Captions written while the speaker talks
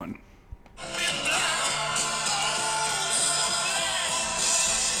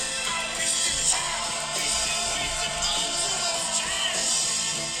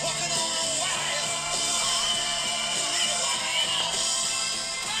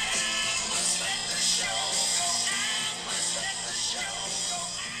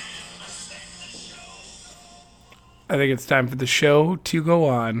I think it's time for the show to go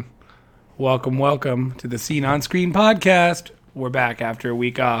on. Welcome to the Scene on Screen podcast. We're back after a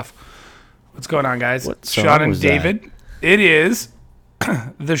week off. What's going on, guys? What song Sean and was David. It is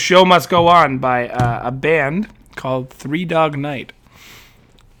The Show Must Go On by a band called Three Dog Night.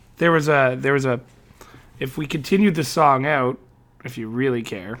 There was a. If we continued the song out, if you really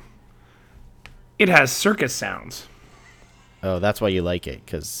care, it has circus sounds. Oh, that's why you like it,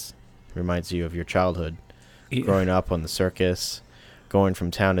 because it reminds you of your childhood. Yeah. Growing up on the circus, going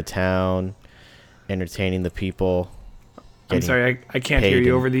from town to town, entertaining the people. I'm sorry, I can't hear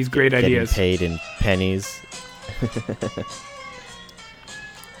you over these great ideas. Getting paid in pennies.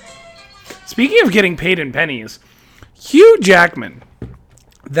 Speaking of getting paid in pennies, Hugh Jackman,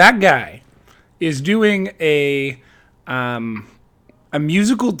 that guy, is doing a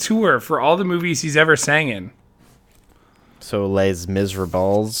musical tour for all the movies he's ever sang in. So Les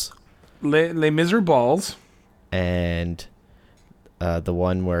Miserables. Les Miserables. And the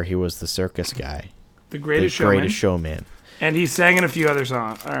one where he was the circus guy. The Greatest Showman. Greatest Showman. And he sang in a few other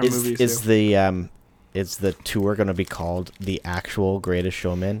movies too. Is the tour going to be called The Actual Greatest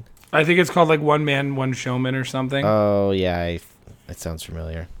Showman? I think it's called like One Man, One Showman or something. Oh, yeah. It sounds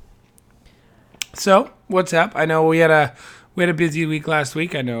familiar. So, what's up? I know we had a busy week last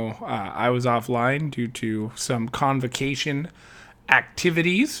week. I know I was offline due to some convocation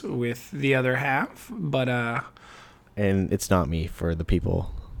activities with the other half, but and it's not me for the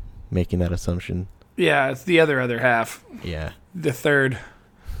people making that assumption. yeah, it's the other half. Yeah. The third.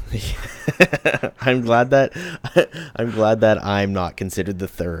 I'm glad that I'm not considered the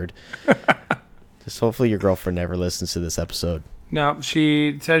third. Just hopefully your girlfriend never listens to this episode. No,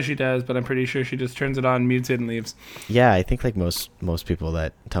 she says she does, but I'm pretty sure she just turns it on, mutes it, and leaves. Yeah, I think like most people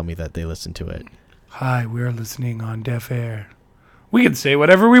that tell me that they listen to it. Hi, we're listening on Deaf Air. We can say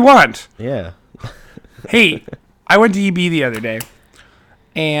whatever we want. Yeah. Hey, I went to EB the other day,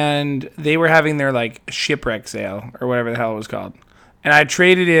 and they were having their like shipwreck sale or whatever the hell it was called. And I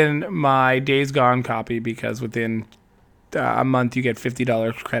traded in my Days Gone copy because within a month you get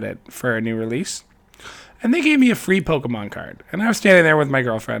 $50 credit for a new release. And they gave me a free Pokemon card. And I was standing there with my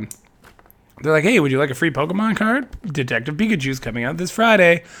girlfriend. They're like, hey, would you like a free Pokemon card? Detective Pikachu's coming out this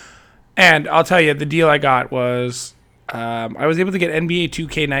Friday. And I'll tell you, the deal I got was I was able to get NBA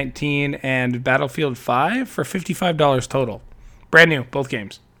 2K19 and Battlefield 5 for $55 total. Brand new, both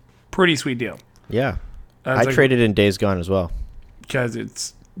games. Pretty sweet deal. Yeah. I traded in Days Gone as well. Because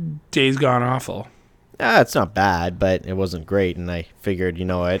it's Days Gone awful. It's not bad, but it wasn't great. And I figured, you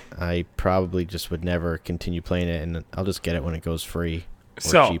know what? I probably just would never continue playing it, and I'll just get it when it goes free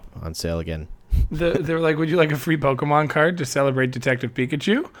or cheap on sale again. They were like, would you like a free Pokemon card to celebrate Detective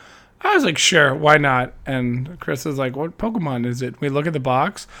Pikachu? I was like, sure, why not? And Chris was like, what Pokemon is it? We look at the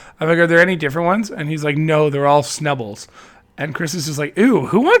box. I'm like, are there any different ones? And he's like, no, they're all Snubbles. And Chris is just like, ew,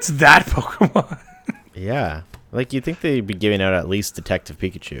 who wants that Pokemon? Yeah. Like, you'd think they'd be giving out at least Detective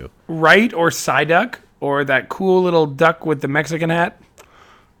Pikachu. Right? Or Psyduck? Or that cool little duck with the Mexican hat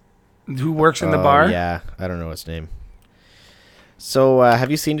who works in the bar? Yeah, I don't know its name. So,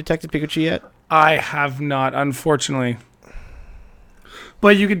 have you seen Detective Pikachu yet? I have not, unfortunately.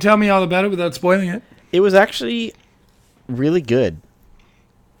 But you can tell me all about it without spoiling it. It was actually really good.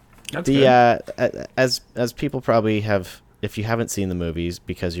 That's good. As people probably have, if you haven't seen the movies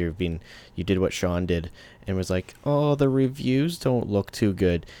because you did what Sean did and was like, oh, the reviews don't look too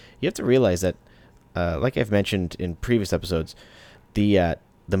good. You have to realize that, like I've mentioned in previous episodes, the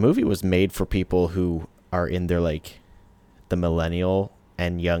movie was made for people who are in their like the millennial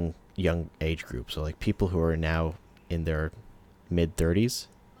and young age group. So like people who are now in their mid-30s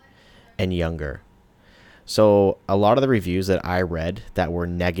and younger. So a lot of the reviews that I read that were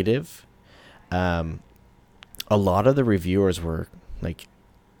negative, a lot of the reviewers were like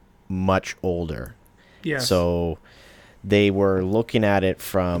much older. Yeah. So they were looking at it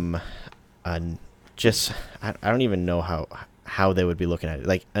from I don't even know how they would be looking at it,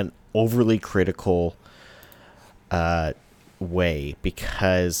 like an overly critical way,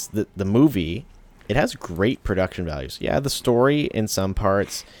 because the movie, it has great production values. Yeah, the story in some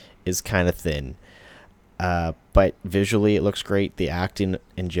parts is kind of thin, but visually it looks great. The acting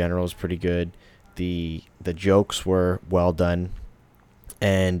in general is pretty good. The jokes were well done,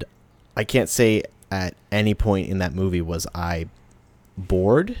 and I can't say at any point in that movie was I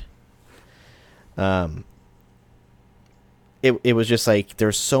bored. It was just like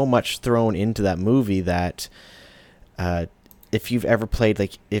there's so much thrown into that movie that if you've ever played,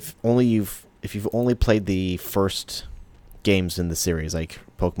 like if you've only played the first games in the series, like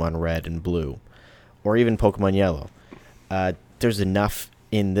Pokemon Red and Blue, or even Pokemon Yellow, there's enough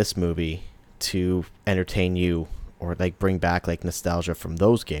in this movie to entertain you or like bring back like nostalgia from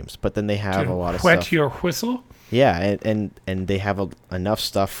those games. But then they have a lot of wet stuff. your whistle. Yeah, and they have enough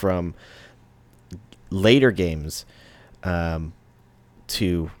stuff from later games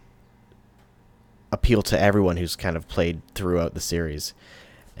to appeal to everyone who's kind of played throughout the series.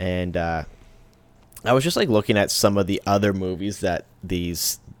 And I was just like looking at some of the other movies that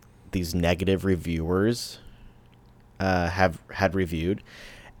these negative reviewers have had reviewed,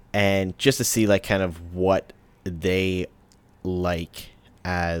 and just to see like kind of what they like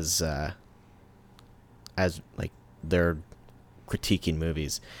as like they're critiquing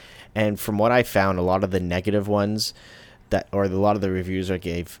movies. And from what I found, a lot of the negative ones a lot of the reviews I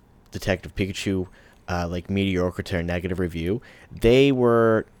gave Detective Pikachu like mediocre to a negative review,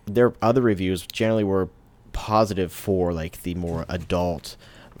 their other reviews generally were positive for like the more adult,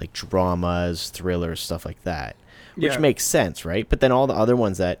 like dramas, thrillers, stuff like that, which makes sense, right? But then all the other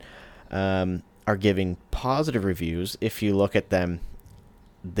ones that are giving positive reviews, if you look at them,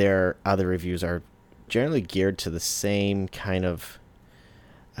 their other reviews are generally geared to the same kind of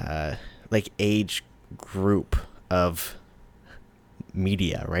like age group of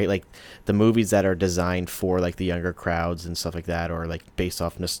media, right? Like the movies that are designed for like the younger crowds and stuff like that, or like based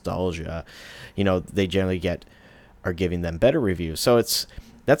off nostalgia, they generally are giving them better reviews. So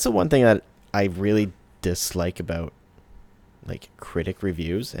that's the one thing that I really dislike about like critic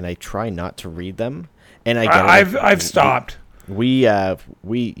reviews, and I try not to read them. And I get I've stopped. We are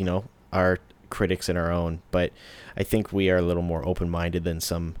critics in our own, but I think we are a little more open-minded than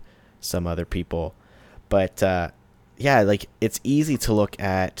some other people. But yeah, like it's easy to look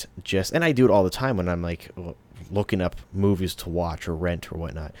at and I do it all the time when I'm like looking up movies to watch or rent or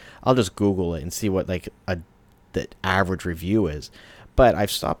whatnot. I'll just Google it and see what like the average review is. But I've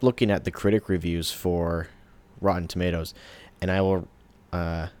stopped looking at the critic reviews for Rotten Tomatoes, and I will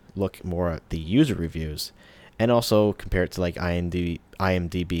look more at the user reviews, and also compare it to like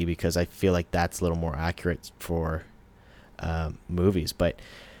IMDb, because I feel like that's a little more accurate for movies. But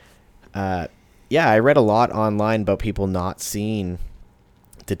yeah, I read a lot online about people not seeing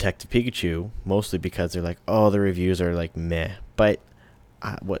Detective Pikachu, mostly because they're like, oh, the reviews are like meh. But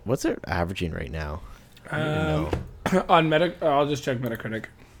what's it averaging right now? I don't even know. On I'll just check Metacritic.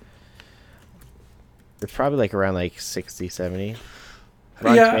 It's probably like around like 60, 70.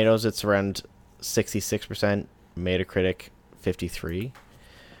 Rotten Tomatoes, it's around 66%. Metacritic, 53.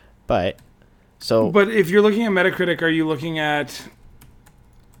 But if you're looking at Metacritic, are you looking at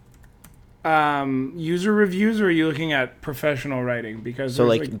user reviews, or are you looking at professional writing? Because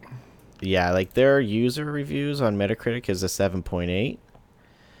like their user reviews on Metacritic is a 7.8,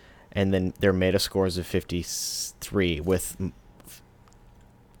 and then their Metascore is a 53 with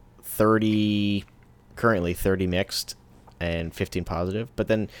 30 mixed and 15 positive. But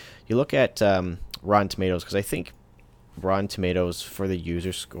then you look at Rotten Tomatoes, because I think Rotten Tomatoes for the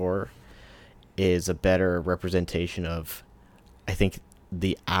user score is a better representation of, I think,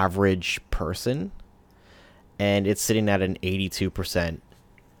 the average person, and it's sitting at an 82%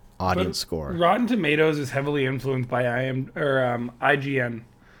 audience score. Rotten Tomatoes is heavily influenced by IGN,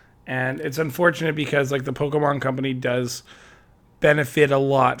 and it's unfortunate because like the Pokemon company does benefit a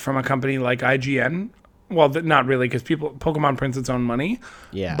lot from a company like IGN. Well, not really, because Pokemon prints its own money.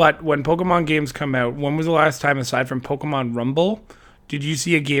 Yeah. But when Pokemon games come out, when was the last time, aside from Pokemon Rumble, did you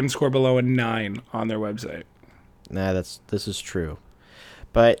see a game score below a 9 on their website? Nah, this is true.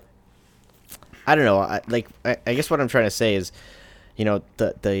 But I don't know. I guess what I'm trying to say is, even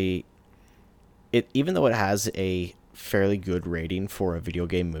though it has a fairly good rating for a video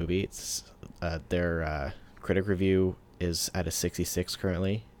game movie, it's their critic review is at a 66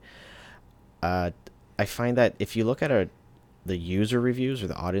 currently. I find that if you look at the user reviews or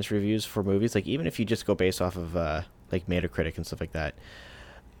the audience reviews for movies, like even if you just go based off of like Metacritic and stuff like that,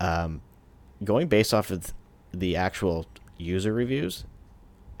 going based off of the actual user reviews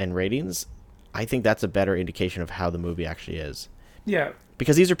and ratings, I think that's a better indication of how the movie actually is. Yeah.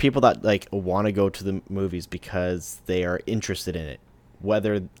 Because these are people that like want to go to the movies because they are interested in it,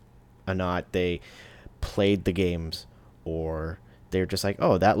 whether or not they played the games, or they're just like,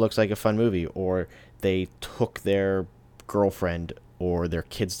 oh, that looks like a fun movie, or they took their girlfriend or their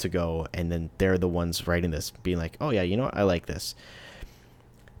kids to go, and then they're the ones writing this, being like, oh yeah, you know what, I like this.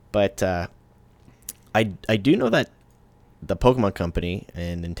 But I do know that the Pokemon Company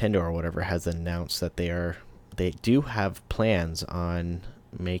and Nintendo or whatever has announced that they do have plans on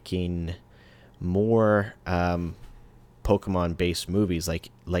making more Pokemon based movies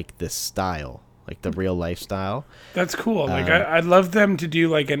like this style, like the real life style. That's cool. Like I'd love them to do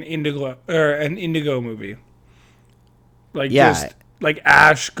like an Indigo movie. Like just like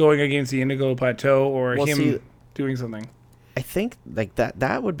Ash going against the Indigo Plateau, or him. doing something. I think like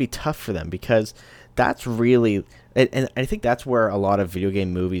that would be tough for them because that's really and I think that's where a lot of video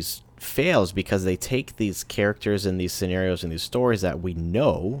game movies fails because they take these characters and these scenarios and these stories that we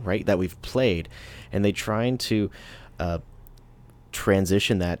know, right, that we've played, and they trying to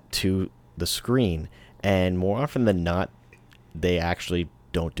transition that to the screen, and more often than not they actually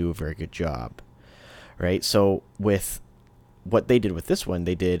don't do a very good job, right? So with what they did with this one,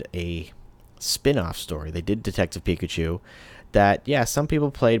 they did a spin-off story. They did Detective Pikachu that, yeah, some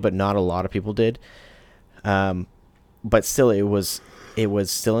people played, but not a lot of people did. But still, it was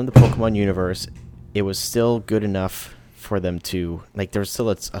still in the Pokemon universe. It was still good enough for them to, like, there's still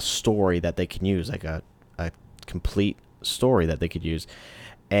a story that they can use, like a complete story that they could use.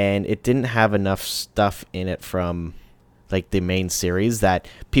 And it didn't have enough stuff in it from, like, the main series that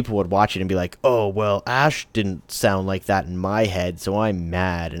people would watch it and be like, oh, well, Ash didn't sound like that in my head, so I'm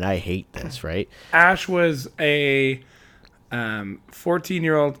mad and I hate this, right? Ash was a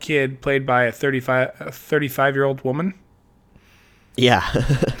 14-year-old kid played by a 35-year-old woman. Yeah.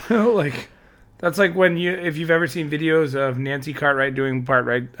 Like, that's like when if you've ever seen videos of Nancy Cartwright doing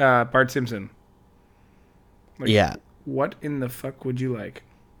Bart Simpson. Like, yeah. What in the fuck would you like?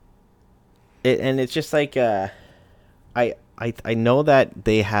 And it's just like, I know that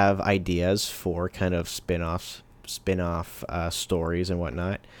they have ideas for kind of spin-off stories and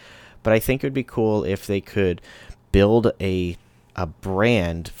whatnot, but I think it would be cool if they could build a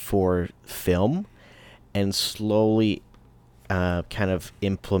brand for film and slowly kind of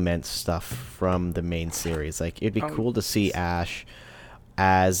implement stuff from the main series. Like, it'd be cool to see Ash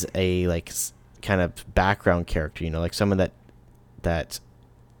as a, like, kind of background character, you know, like someone that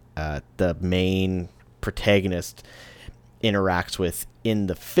the main protagonist interacts with in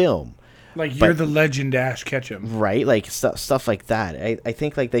the film. Like, you're the legend Ash Ketchum. Right? Like, stuff like that. I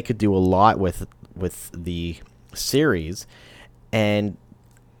think, like, they could do a lot with the series, and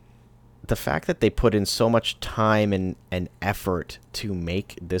the fact that they put in so much time and effort to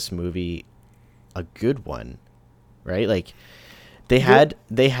make this movie a good one, right? Like, they had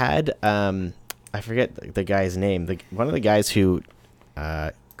I forget the guy's name, one of the guys who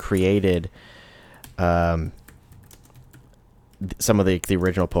created some of the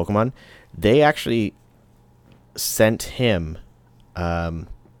original Pokemon. They actually sent him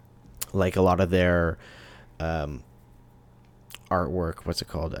like a lot of their artwork, what's it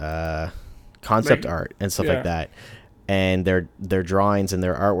called, concept art and stuff like that, and their drawings and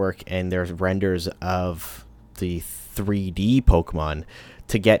their artwork and their renders of the 3D Pokemon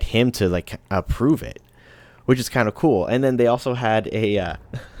to get him to, like, approve it, which is kind of cool. And then they also had a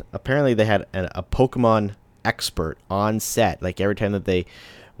apparently they had a Pokemon expert on set, like, every time that they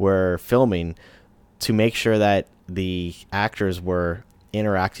were filming, to make sure that the actors were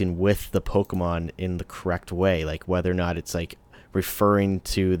interacting with the Pokemon in the correct way, like whether or not it's, like, referring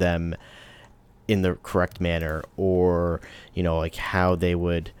to them in the correct manner, or, you know, like how they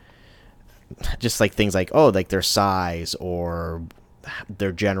would just, like, things like, oh, like their size or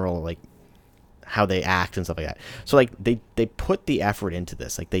their general, like, how they act and stuff like that. So, like, they put the effort into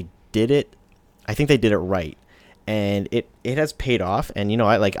this, like, they did it. I think they did it right, and it has paid off. And, you know,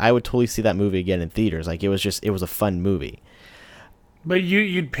 I would totally see that movie again in theaters. Like, it was a fun movie. But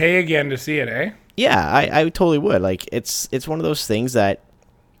you'd pay again to see it, eh? Yeah, I totally would. Like, it's one of those things that,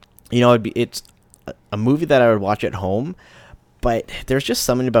 you know, it's a movie that I would watch at home, but there's just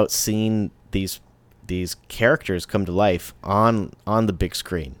something about seeing these characters come to life on the big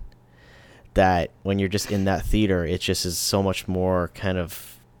screen that when you're just in that theater, it just is so much more kind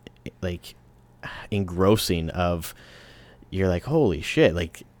of, like, engrossing. Of, you're like, holy shit,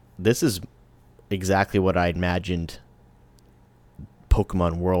 like, this is exactly what I imagined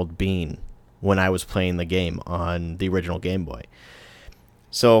Pokemon World being when I was playing the game on the original Game Boy.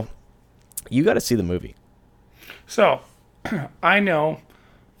 So you got to see the movie. So I know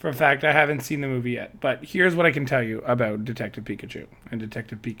for a fact I haven't seen the movie yet, but here's what I can tell you about Detective Pikachu and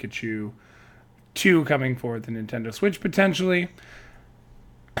Detective Pikachu 2 coming for the Nintendo Switch potentially.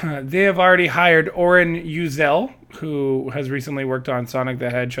 They have already hired Oren Uzel, who has recently worked on Sonic the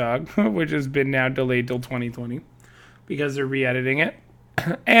Hedgehog, which has been now delayed till 2020 because they're re-editing it,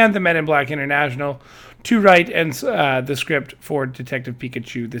 and the Men in Black International to write the script for Detective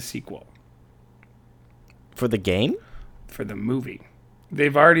Pikachu, the sequel. For the game? For the movie.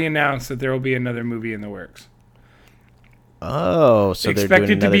 They've already announced that there will be another movie in the works. Oh, so expected they're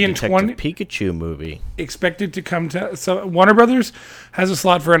doing another to be in Detective Pikachu movie. Expected to come to... So Warner Brothers has a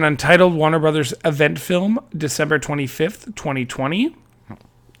slot for an untitled Warner Brothers event film, December 25th, 2020.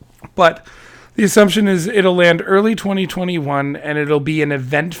 But the assumption is it'll land early 2021, and it'll be an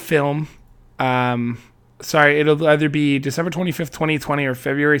event film Sorry, it'll either be December 25th, 2020 or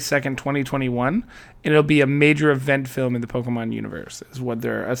February 2nd, 2021. And it'll be a major event film in the Pokemon universe, is what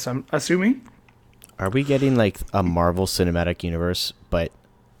they're assuming. Are we getting like a Marvel Cinematic Universe, but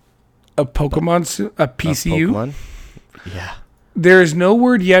A PCU? Pokemon? Yeah. There is no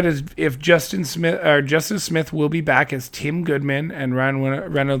word yet as if Justice Smith will be back as Tim Goodman and Ryan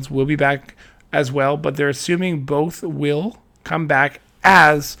Reynolds will be back as well, but they're assuming both will come back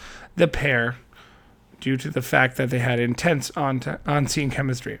as the pair due to the fact that they had intense on-scene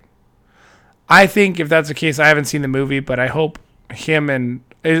chemistry. I think if that's the case, I haven't seen the movie, but I hope him and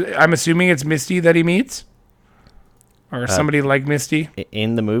I'm assuming it's Misty that he meets, or somebody like Misty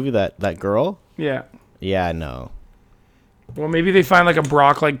In the movie, that girl? Yeah. Yeah, no. Well, maybe they find like a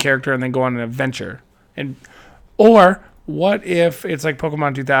Brock-like character and then go on an adventure, or what if it's like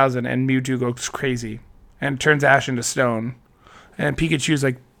Pokemon 2000 and Mewtwo goes crazy and turns Ash into stone, and Pikachu's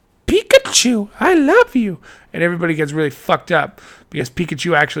like, Pikachu, I love you. And everybody gets really fucked up because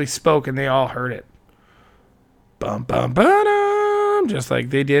Pikachu actually spoke and they all heard it. Bum, bum, ba-dum, just like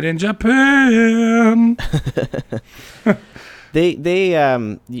they did in Japan.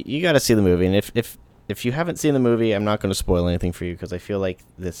 You got to see the movie. And if you haven't seen the movie, I'm not going to spoil anything for you because I feel like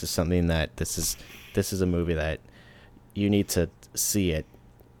this is something that this is a movie that you need to see it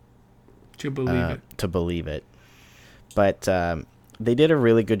To believe it. But they did a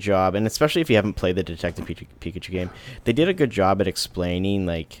really good job, and especially if you haven't played the Detective Pikachu game, they did a good job at explaining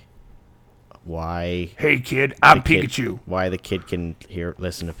like why. Hey kid, I'm Pikachu. Why the kid can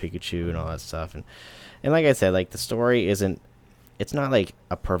listen to Pikachu and all that stuff, and like I said, like the story it's not like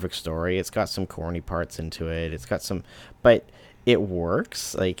a perfect story. It's got some corny parts into it. It's got some, but it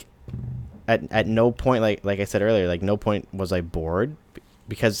works. Like at no point, like I said earlier, like no point was I bored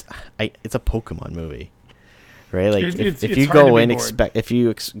because it's a Pokemon movie. Right, like if you go in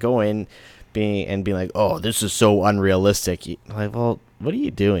go in being like, oh, this is so unrealistic, like, well, what are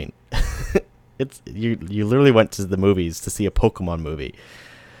you doing? You literally went to the movies to see a Pokemon movie.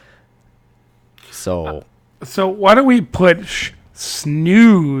 So why don't we put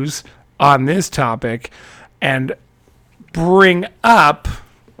snooze on this topic and bring up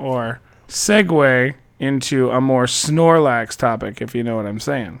or segue into a more Snorlax topic, if you know what I'm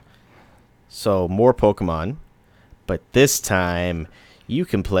saying. So more Pokemon. But this time, you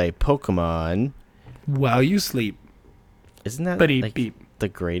can play Pokemon while you sleep. Isn't that like the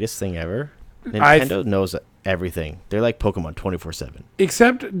greatest thing ever? Nintendo knows everything. They're like Pokemon 24/7.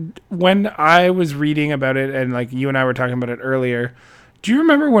 Except when I was reading about it, and like you and I were talking about it earlier, do you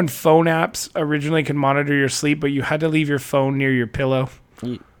remember when phone apps originally could monitor your sleep, but you had to leave your phone near your pillow?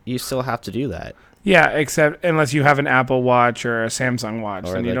 You still have to do that. Yeah, except unless you have an Apple Watch or a Samsung Watch,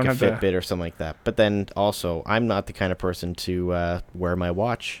 or then you like don't a have Fitbit or something like that. But then also, I'm not the kind of person to wear my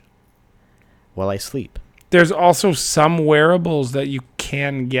watch while I sleep. There's also some wearables that you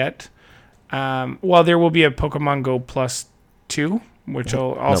can get. Well, there will be a Pokemon Go Plus 2, which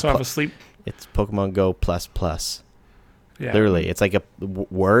will also have a sleep. It's Pokemon Go Plus. Yeah. Literally, it's like a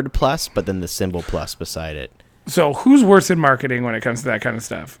word plus, but then the symbol plus beside it. So who's worse in marketing when it comes to that kind of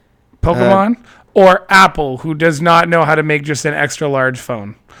stuff? Pokemon or Apple, who does not know how to make just an extra large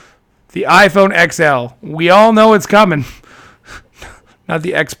phone? The iPhone XL. We all know it's coming. Not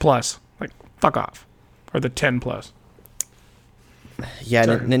the X Plus. Like, fuck off. Or the 10 Plus. Yeah,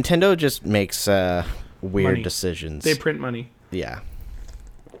 Nintendo just makes weird money. Decisions. They print money. Yeah.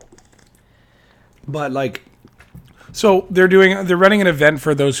 But like, so they're running an event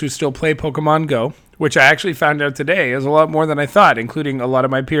for those who still play Pokemon Go, which I actually found out today is a lot more than I thought, including a lot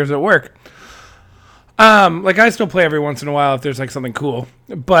of my peers at work. Like I still play every once in a while if there's like something cool,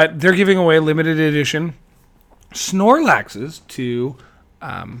 but they're giving away limited edition Snorlaxes to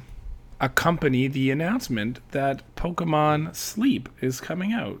accompany the announcement that Pokemon Sleep is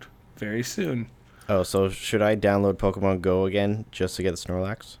coming out very soon. Oh, so should I download Pokemon Go again just to get the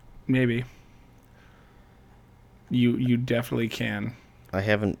Snorlax? Maybe. You definitely can. I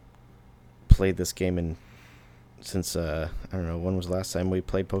haven't played this game since I don't know, when was the last time we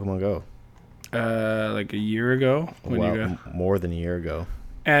played Pokemon Go? Like a year ago. More than a year ago.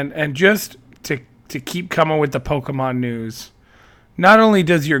 And just to keep coming with the Pokemon news, not only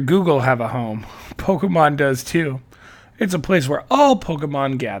does your Google have a home, Pokemon does too. It's a place where all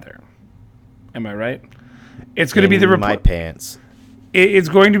Pokemon gather. Am I right? It's going to be my pants. It's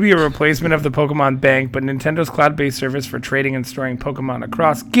going to be a replacement of the Pokemon Bank, but Nintendo's cloud-based service for trading and storing Pokemon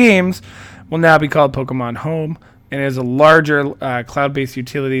across games will now be called Pokemon Home, and is a larger cloud-based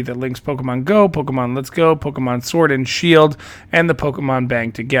utility that links Pokemon Go, Pokemon Let's Go, Pokemon Sword and Shield, and the Pokemon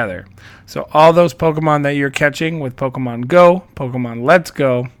Bank together. So all those Pokemon that you're catching with Pokemon Go, Pokemon Let's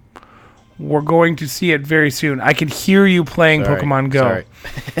Go, we're going to see it very soon. I can hear you playing Sorry, Pokemon Go. Sorry.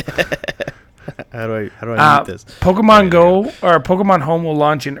 How do I mute this? Pokemon Go or Pokemon Home will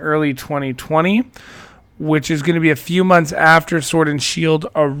launch in early 2020, which is going to be a few months after Sword and Shield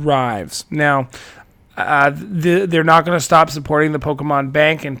arrives. Now, they're not going to stop supporting the Pokemon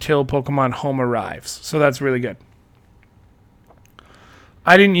Bank until Pokemon Home arrives. So that's really good.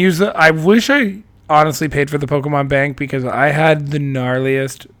 I didn't use it. I wish I honestly paid for the Pokemon Bank because I had the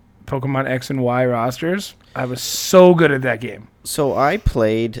gnarliest Pokemon X and Y rosters. I was so good at that game. So I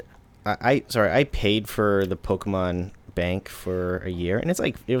played. I paid for the Pokemon Bank for a year, and it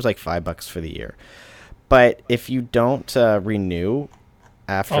was like $5 for the year. But if you don't renew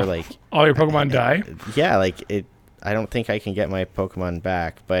after all your Pokemon die, yeah, I don't think I can get my Pokemon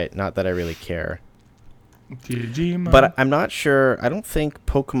back. But not that I really care. Digimon. But I'm not sure. I don't think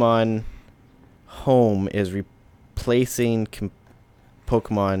Pokemon Home is replacing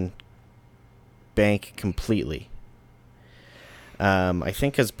Pokemon Bank completely. I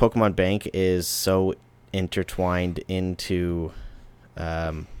think because Pokemon Bank is so intertwined into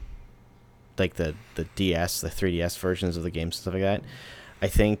the DS, the 3DS versions of the games and stuff like that. I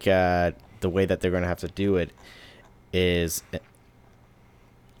think the way that they're going to have to do it is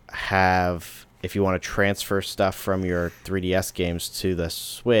if you want to transfer stuff from your 3DS games to the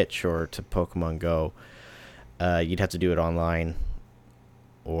Switch or to Pokemon Go, you'd have to do it online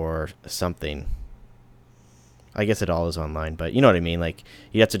or something. I guess it all is online, but you know what I mean? Like,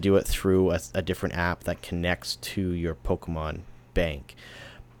 you have to do it through a different app that connects to your Pokemon Bank.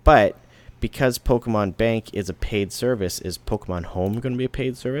 But because Pokemon Bank is a paid service, is Pokemon Home going to be a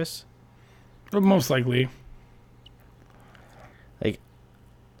paid service? Most likely.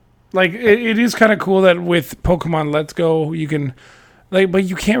 Like it is kind of cool that with Pokemon Let's Go, you can, but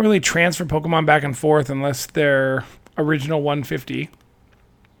you can't really transfer Pokemon back and forth unless they're original 150.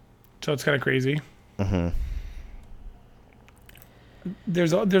 So it's kind of crazy. Mm-hmm.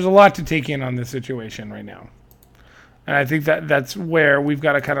 There's a lot to take in on this situation right now. And I think that's where we've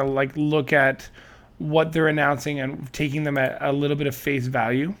got to kind of look at what they're announcing and taking them at a little bit of face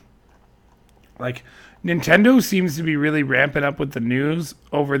value. Like, Nintendo seems to be really ramping up with the news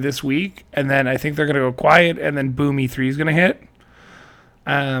over this week, and then I think they're going to go quiet, and then boom, E3 is going to hit.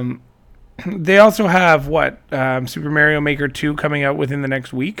 They also have, Super Mario Maker 2 coming out within the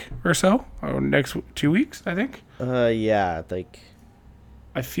next week or so, or next 2 weeks, I think. Yeah,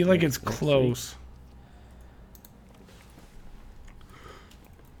 I feel like it's close.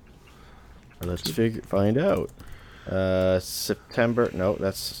 Let's find out. September. No,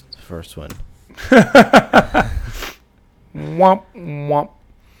 that's the first one. Womp womp.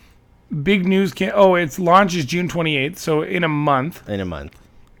 Big news its launch is June 28th, so in a month.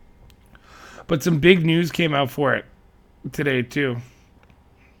 But some big news came out for it today too.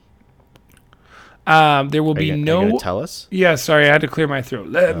 There will be no. Are you gonna tell us? Yeah, sorry, I had to clear my throat.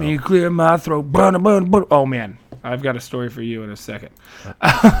 Let me clear my throat. Oh man, I've got a story for you in a second.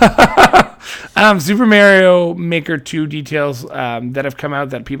 Super Mario Maker 2 details that have come out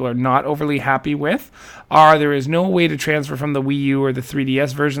that people are not overly happy with are there is no way to transfer from the Wii U or the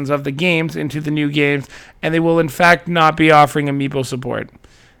 3DS versions of the games into the new games, and they will in fact not be offering Amiibo support.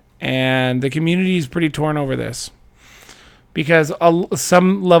 And the community is pretty torn over this because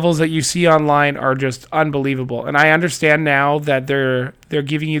some levels that you see online are just unbelievable. And I understand now that they're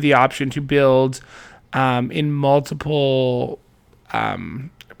giving you the option to build in multiple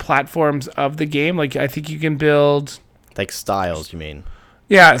platforms of the game. Like, I think you can build like styles, you mean?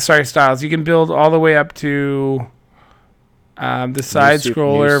 Yeah, sorry, styles. You can build all the way up to the side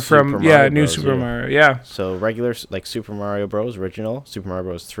scroller from New Super Mario. Yeah. So regular Super Mario Bros. Original, Super Mario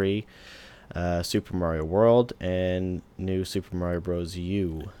Bros. 3, Super Mario World, and new Super Mario Bros.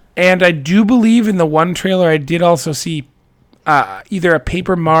 U. And I do believe in the one trailer I did also see either a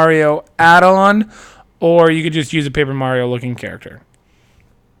Paper Mario add-on, or you could just use a Paper Mario looking character,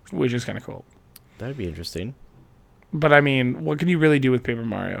 which is kind of cool. That'd be interesting. But I mean, what can you really do with Paper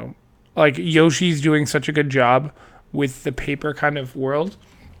Mario? Like, Yoshi's doing such a good job with the paper kind of world.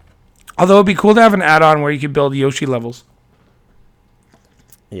 Although it'd be cool to have an add-on where you could build Yoshi levels.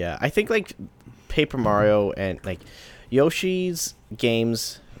 Yeah, I think Paper Mario and Yoshi's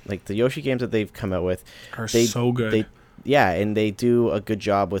games, the Yoshi games that they've come out with are so good. And they do a good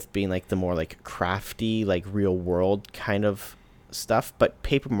job with being the more crafty, real world kind of stuff. But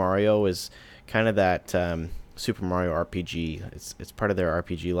Paper Mario is kind of that Super Mario RPG. It's part of their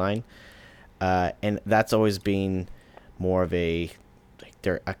RPG line, and that's always been more of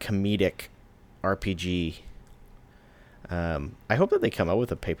they're a comedic RPG. I hope that they come out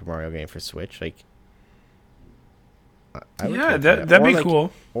with a Paper Mario game for Switch. I would Yeah, take that. that'd Or be like-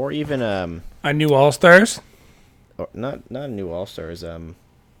 cool. Or even A new All Stars. or not new All Stars.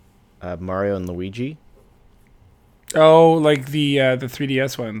 Mario and Luigi. Oh, like the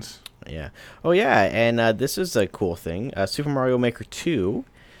 3DS ones. Yeah. Oh yeah, and this is a cool thing. Super Mario Maker 2.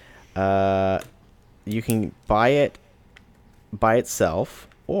 You can buy it by itself,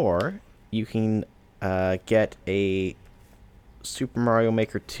 or you can get a Super Mario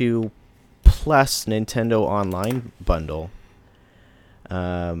Maker 2 plus Nintendo Online bundle.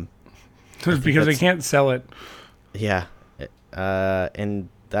 Just because they that's- can't sell it. Yeah. And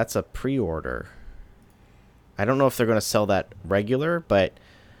that's a pre-order. I don't know if they're going to sell that regular, but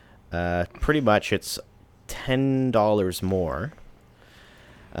pretty much it's $10 more.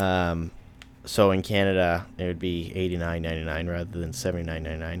 So in Canada, it would be $89.99 rather than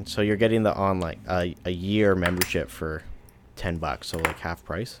 $79.99. So you're getting the online a year membership for $10, so like half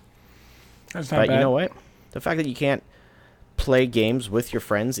price. That's not But bad. you know what? The fact that you can't play games with your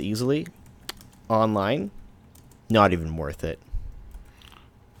friends easily online, not even worth it.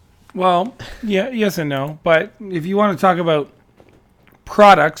 Well, yeah, yes and no. But if you want to talk about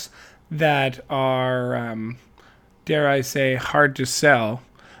products that are, dare I say, hard to sell,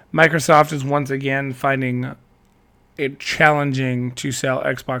 Microsoft is once again finding it challenging to sell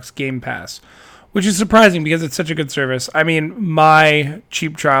Xbox Game Pass, which is surprising because it's such a good service. I mean, my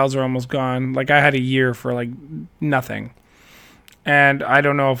cheap trials are almost gone. Like, I had a year for, like, nothing. And I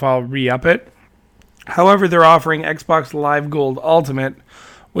don't know if I'll re-up it. However, they're offering Xbox Live Gold Ultimate,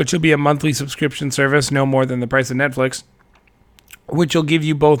 which will be a monthly subscription service, no more than the price of Netflix, which will give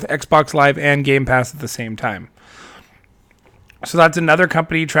you both Xbox Live and Game Pass at the same time. So that's another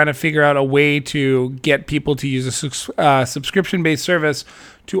company trying to figure out a way to get people to use a subscription-based service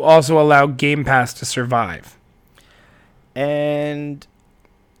to also allow Game Pass to survive. And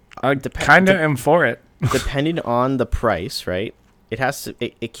I kind of am for it. depending on the price, right? It has to.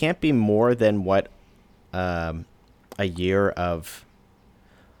 It can't be more than what a year of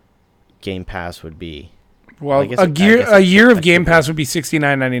Game Pass would be. Well, I guess a it- I year guess a it- year I of Game could- Pass would be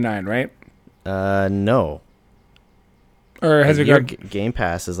 $69.99, right? No. Or has A it year got? Game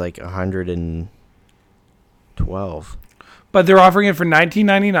Pass is like 112. But they're offering it for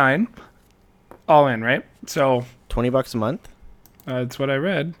 $19.99, all in, right? So $20 a month. that's what I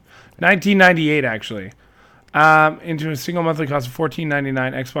read. $19.98 actually. Into a single monthly cost of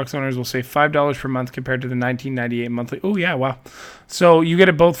 $14.99. Xbox owners will save $5 per month compared to the $19.98 monthly. Oh yeah, wow. So you get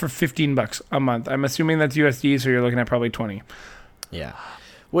it both for $15 a month. I'm assuming that's USD, so you're looking at probably 20. Yeah.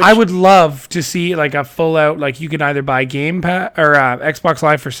 I would love to see like a full out, like you can either buy Game Pass or Xbox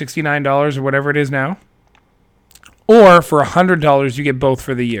Live for $69 or whatever it is now, or for $100 you get both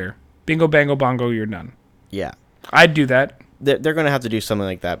for the year. Bingo, bango, bongo, you're done. Yeah. I'd do that. They're going to have to do something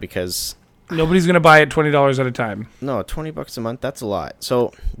like that because Nobody's gonna buy it $20 at a time. no, $20 a month, that's a lot.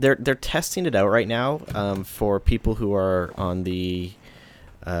 So they're testing it out right now for people who are on the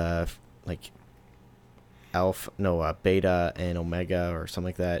like beta and omega or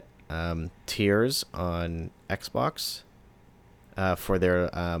something like that tiers on Xbox for their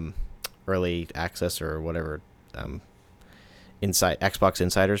early access or whatever inside Xbox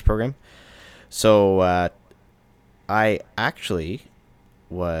Insiders program. So I actually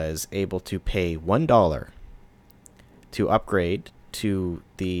was able to pay $1 to upgrade to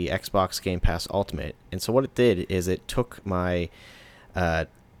the Xbox Game Pass Ultimate. And so what it did is it took my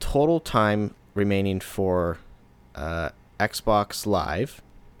total time remaining for Xbox Live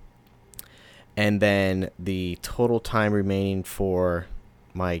and then the total time remaining for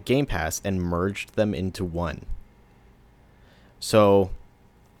my Game Pass and merged them into one. So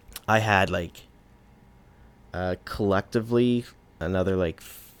I had like collectively another like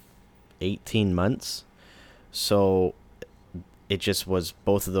 18 months. So it just was,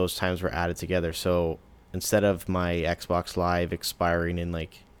 both of those times were added together. So instead of my Xbox Live expiring in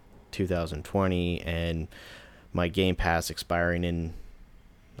like 2020 and my Game Pass expiring in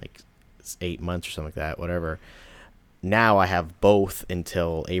like 8 months or something like that, whatever, now I have both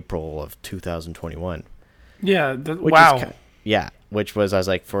until April of 2021. Yeah. Which Wow. is yeah, which was, I was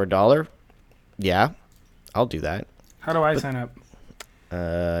like, for $1, yeah, I'll do that. How do I sign up?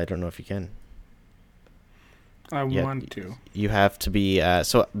 I don't know if you can. I Yeah, want to. You have to be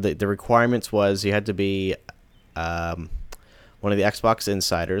so the requirements was you had to be one of the Xbox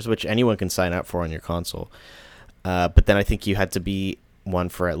Insiders, which anyone can sign up for on your console. But then I think you had to be one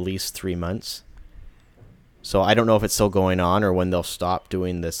for at least 3 months. So I don't know if it's still going on or when they'll stop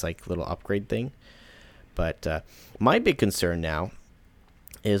doing this like little upgrade thing. But my big concern now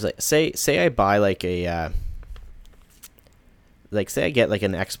is like say I buy like a say I get like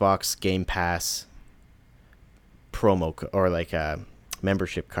an Xbox Game Pass or like a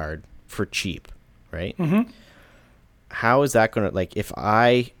membership card for cheap, right? Mm-hmm. How is that going to, like, if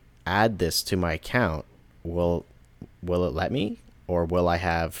I add this to my account, will it let me, or will I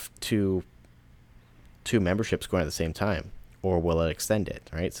have two memberships going at the same time, or will it extend it,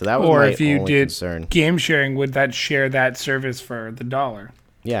 right? So that was Or my if you only did concern. game sharing, would that share that service for the dollar?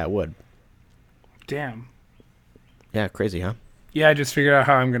 Yeah, it would. Damn. Yeah, crazy, huh? Yeah, I just figured out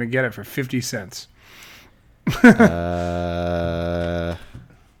how I'm going to get it for 50 cents. uh,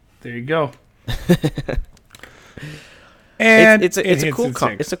 There you go. And it's it a hits cool at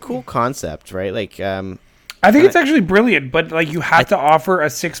 6. it's a cool concept, right? Like, I think it's actually brilliant, but like you have to offer a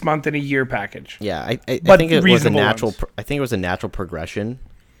 6-month and a year package. yeah, I But think it was a reasonable natural. ones. I think it was a natural progression,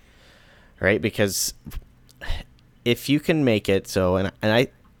 right? Because if you can make it so, and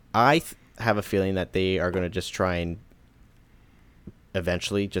I have a feeling that they are going to just try and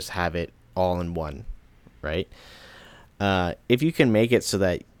eventually just have it all in one, right? If you can make it so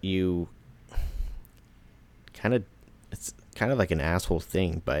that you it's kind of like an asshole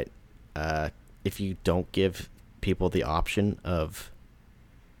thing, but if you don't give people the option of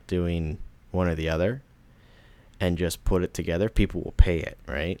doing one or the other and just put it together, people will pay it,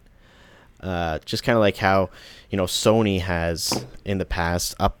 right? Just kind of like how, Sony has in the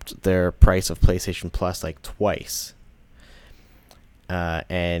past upped their price of PlayStation Plus like twice.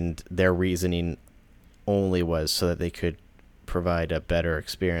 And their reasoning only was so that they could provide a better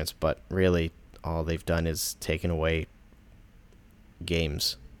experience, but really all they've done is taken away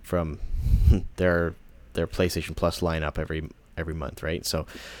games from their PlayStation Plus lineup every month, right? So,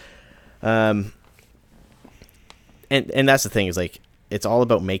 and that's the thing, is like it's all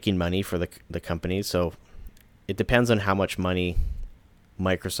about making money for the companies. So it depends on how much money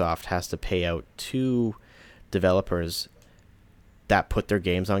Microsoft has to pay out to developers that put their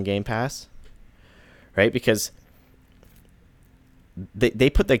games on Game Pass, right? Because they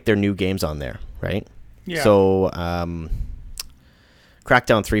put like their new games on there, right? Yeah. So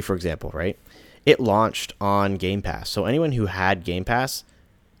Crackdown 3, for example, right? It launched on Game Pass. So anyone who had Game Pass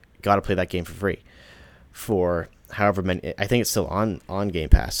got to play that game for free for however many. I think it's still on Game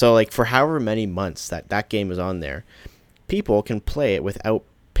Pass. So like for however many months that game is on there, people can play it without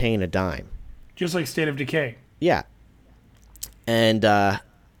paying a dime. Just like State of Decay. Yeah. And that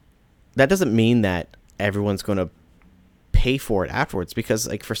doesn't mean that everyone's going to pay for it afterwards, because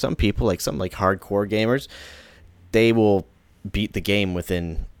like for some people, like some like hardcore gamers, they will beat the game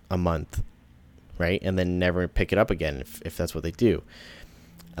within a month, right? And then never pick it up again if that's what they do.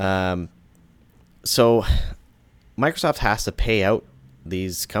 So Microsoft has to pay out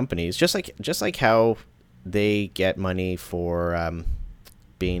these companies just like how they get money for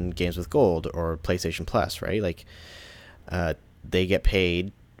being Games with Gold or PlayStation Plus, right? Like they get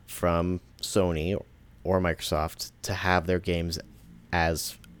paid from Sony or Microsoft to have their games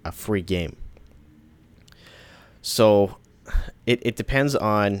as a free game. So it depends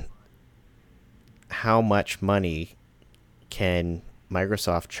on how much money can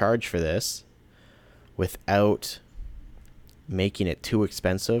Microsoft charge for this without making it too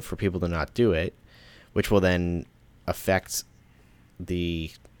expensive for people to not do it, which will then affect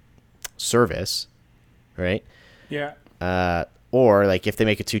the service, right? Yeah. Or like if they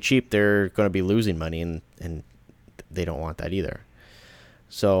make it too cheap, they're going to be losing money, and they don't want that either.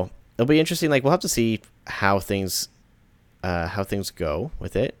 So it'll be interesting. Like we'll have to see how things go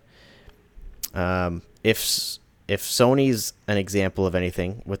with it. If Sony's an example of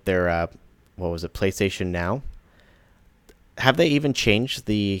anything with their PlayStation Now, have they even changed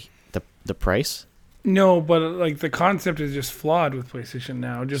the price? No, but like the concept is just flawed with PlayStation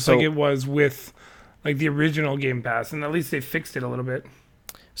Now, just like it was with like the original Game Pass, and at least they fixed it a little bit.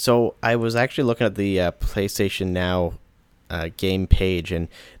 So I was actually looking at the PlayStation Now game page, and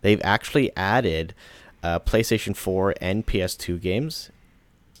they've actually added PlayStation 4 and PS2 games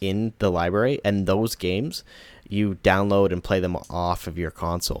in the library, and those games you download and play them off of your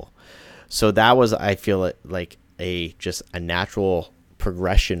console. So that was, I feel like just a natural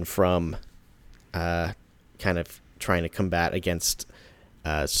progression from kind of trying to combat against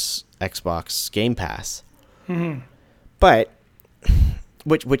Xbox Game Pass. Mm-hmm. But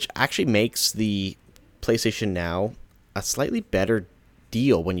which actually makes the PlayStation Now a slightly better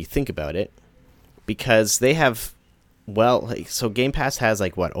deal when you think about it, because they have, so Game Pass has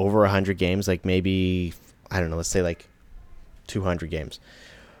like what, over 100 games, like maybe, I don't know, let's say like 200 games.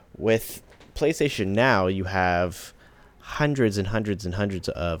 With PlayStation Now, you have hundreds and hundreds and hundreds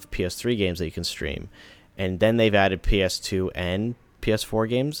of PS3 games that you can stream, and then they've added PS2 and PS4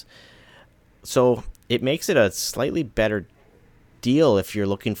 games. So it makes it a slightly better deal if you're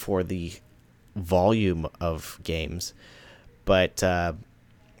looking for the volume of games, but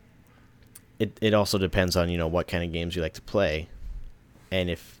it also depends on what kind of games you like to play, and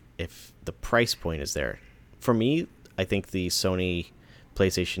if the price point is there. For me, I think the Sony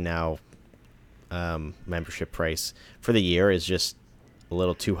PlayStation Now membership price for the year is just a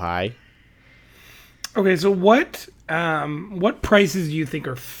little too high. Okay, so what prices do you think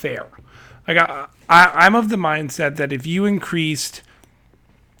are fair? Like I'm of the mindset that if you increased,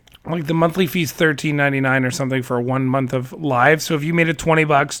 like, the monthly fee's $13.99 or something for 1 month of live. So if you made it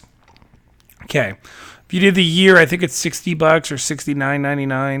 $20, okay. If you did the year, I think it's $60 or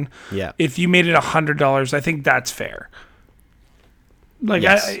 $69.99. Yeah. If you made it $100, I think that's fair. Like,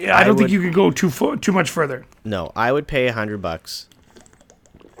 Yes, I don't think you could go too much further. No, I would pay $100,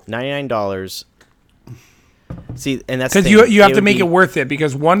 $99. See, and that's because you have to make it worth it,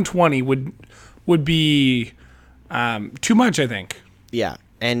 because $120 would be too much, I think. Yeah,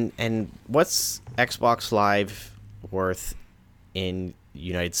 and what's Xbox Live worth in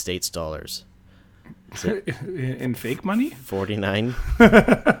United States dollars? In fake money? 49.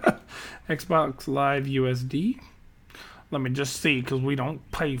 Xbox Live USD. Let me just see, because we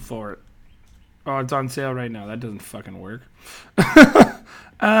don't pay for it. Oh, it's on sale right now. That doesn't fucking work.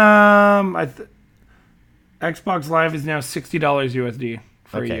 Xbox Live is now $60 USD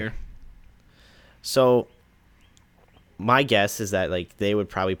for a year. So my guess is that, like, they would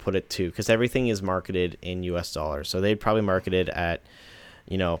probably put it to, because everything is marketed in US dollars, so they'd probably market it at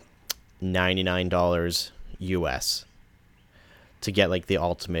 $99 US to get, like, the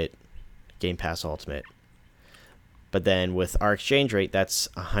ultimate Game Pass Ultimate. But then with our exchange rate, that's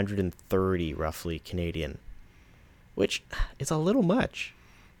 130 roughly Canadian, which is a little much.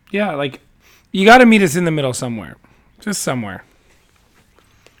 Yeah, like, you got to meet us in the middle somewhere. Just somewhere.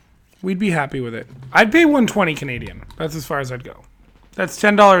 We'd be happy with it. I'd pay 120 Canadian. That's as far as I'd go. That's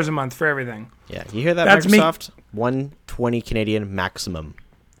 $10 a month for everything. Yeah, you hear that, That's Microsoft? 120 Canadian maximum.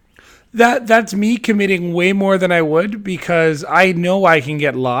 That's me committing way more than I would, because I know I can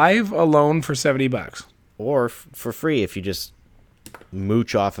get live alone for $70. Or for free if you just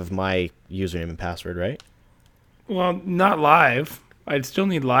mooch off of my username and password, right? Well, not live. I'd still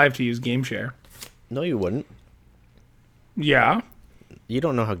need live to use GameShare. No, you wouldn't. Yeah. You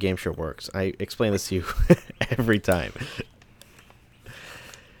don't know how GameShare works. I explain this to you every time.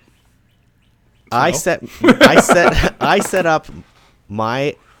 I set up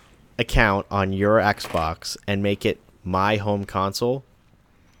my account on your Xbox and make it my home console,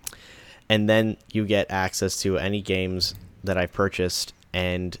 and then you get access to any games that I purchased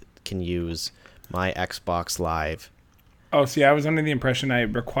and can use my Xbox Live. Oh, see, I was under the impression I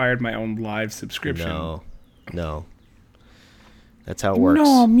required my own live subscription. No. That's how it works.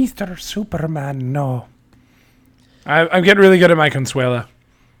 No, Mr. Superman, no. I'm getting really good at my Consuela.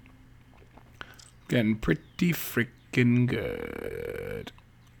 Getting pretty freaking good.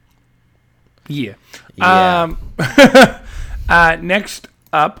 Yeah. Next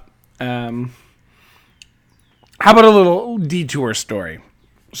up, how about a little detour story?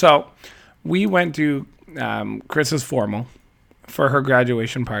 So, we went to Chris's formal for her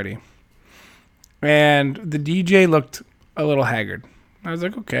graduation party, and the DJ looked a little haggard. I was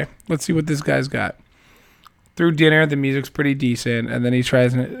like, okay, let's see what this guy's got. Through dinner, the music's pretty decent, and then he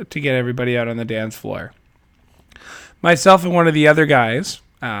tries to get everybody out on the dance floor. Myself and one of the other guys,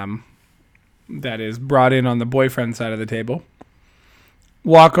 that is brought in on the boyfriend side of the table,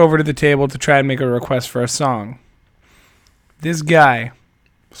 walk over to the table to try and make a request for a song. This guy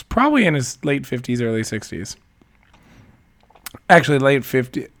was probably in his late 50s, early 60s. Actually, late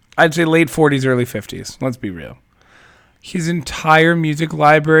 50s. I'd say late 40s, early 50s. Let's be real. His entire music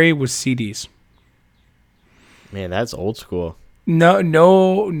library was CDs. Man, that's old school.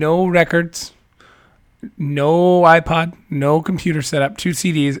 No records, no iPod, no computer setup, 2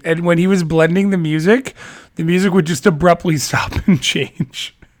 CDs. And when he was blending the music would just abruptly stop and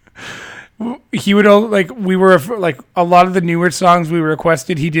change. He would, like, we were, like, a lot of the newer songs we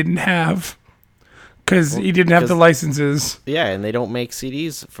requested he didn't have because he didn't have the licenses. Yeah, and they don't make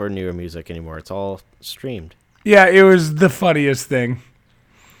CDs for newer music anymore. It's all streamed. Yeah, it was the funniest thing.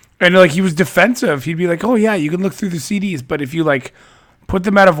 And, like, he was defensive. He'd be like, oh, yeah, you can look through the CDs. But if you, like, put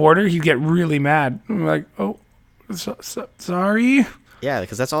them out of order, he'd get really mad. I'm like, oh, sorry? Yeah,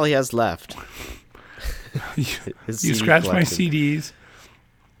 because that's all he has left. You scratched my CDs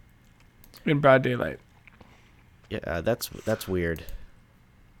in broad daylight. Yeah, that's weird.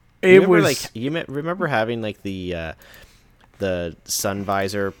 Remember having, like, the sun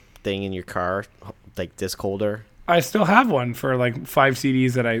visor thing in your car, like disc holder? I still have one for, like, 5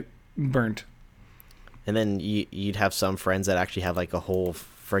 CDs that I burnt. And then you'd have some friends that actually have, like, a whole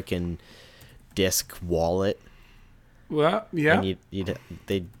freaking disc wallet. Well, yeah. And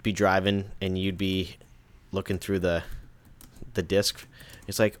they'd be driving, and you'd be looking through the disc.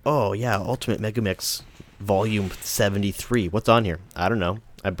 It's like, oh yeah, Ultimate Megamix Volume 73. What's on here? I don't know.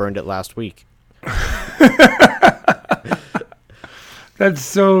 I burned it last week. That's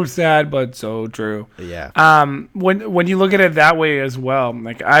so sad, but so true. Yeah. When you look at it that way as well,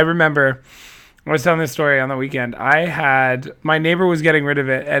 like I remember, I was telling this story on the weekend. I had my neighbor was getting rid of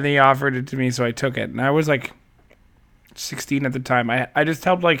it, and he offered it to me, so I took it. And I was like 16 at the time. I just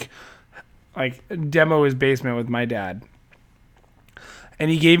helped like demo his basement with my dad,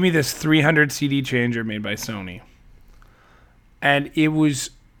 and he gave me this 300 CD changer made by Sony, and it was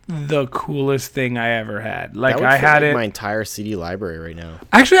the coolest thing I ever had. Like that would I fit, had like, it. my entire CD library right now.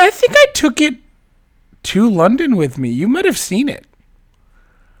 Actually, I think I took it to London with me. You might have seen it.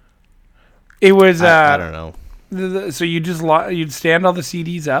 It was. I don't know. So you just you'd stand all the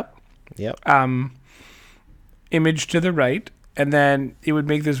CDs up. Yep. Image to the right, and then it would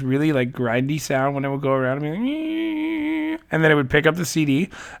make this really like grindy sound when it would go around, and then it would pick up the CD,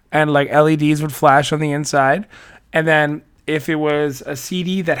 and like LEDs would flash on the inside, and then if it was a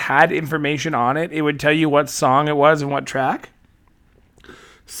CD that had information on it, it would tell you what song it was and what track.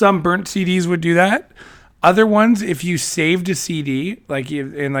 Some burnt CDs would do that. Other ones, if you saved a CD, like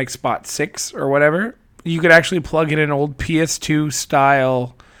in like spot 6 or whatever, you could actually plug in an old PS2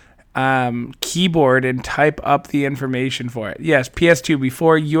 style keyboard and type up the information for it. Yes, PS2,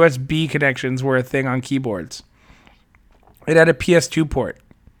 before USB connections were a thing on keyboards. It had a PS2 port.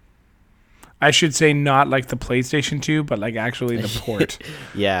 I should say not like the PlayStation 2, but like actually the port.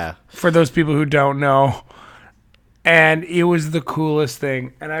 Yeah. For those people who don't know. And it was the coolest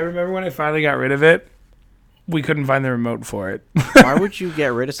thing. And I remember when I finally got rid of it, we couldn't find the remote for it. Why would you get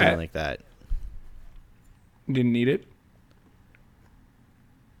rid of something like that? Didn't need it.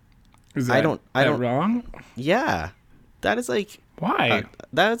 Is that, I don't wrong? Yeah. That is like... Why?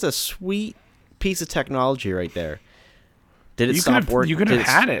 That is a sweet piece of technology right there. Did it You stop could've- working? you could have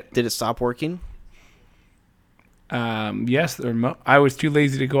had it. Did it stop working? Yes, the remote. I was too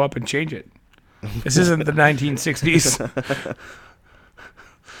lazy to go up and change it. This isn't the 1960s.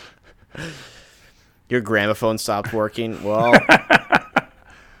 Your gramophone stopped working. Well,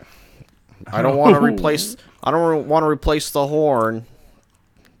 I don't want to replace. I don't want to replace the horn.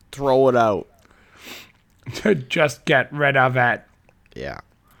 Throw it out. To just get rid of it. Yeah.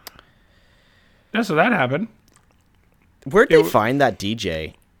 Yeah, so that happened. Where'd they find that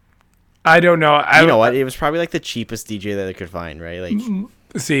DJ? I don't know. You know what? It was probably like the cheapest DJ that they could find, right? Like,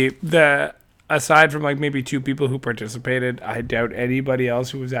 see, aside from like maybe 2 people who participated, I doubt anybody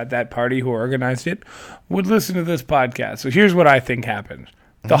else who was at that party who organized it would listen to this podcast. So here's what I think happened.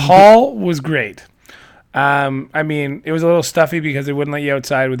 The hall was great. I mean, it was a little stuffy because they wouldn't let you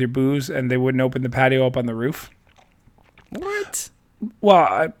outside with your booze, and they wouldn't open the patio up on the roof. what?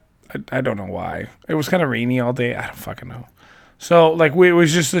 Well, I don't know why. It was kind of rainy all day. I don't fucking know. So, like, it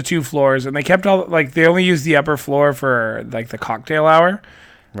was just the 2 floors, and they kept they only used the upper floor for, like, the cocktail hour.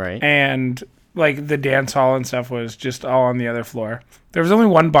 Right. And, like, the dance hall and stuff was just all on the other floor. There was only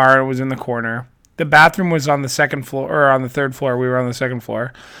one bar, and it was in the corner. The bathroom was on the second floor, or on the third floor. We were on the second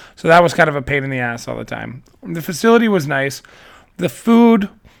floor. So that was kind of a pain in the ass all the time. The facility was nice. The food,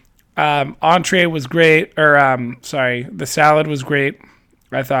 entree was great, the salad was great.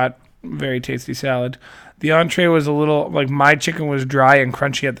 I thought, very tasty salad. The entree was a little, like, my chicken was dry and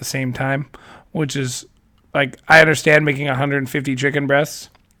crunchy at the same time, which is, like, I understand making 150 chicken breasts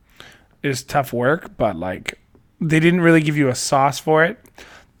is tough work, but, like, they didn't really give you a sauce for it.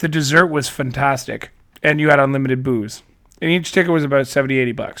 The dessert was fantastic, and you had unlimited booze. And each ticket was about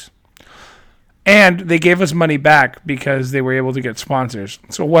 $70-$80. And they gave us money back because they were able to get sponsors.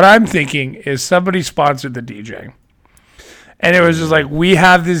 So what I'm thinking is somebody sponsored the DJ. And it was just like, we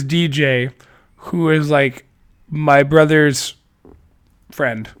have this DJ who is like my brother's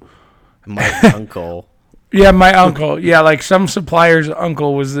friend. My uncle. Yeah, my uncle. Yeah, like some supplier's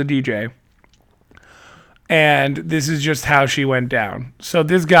uncle was the DJ. And this is just how she went down. So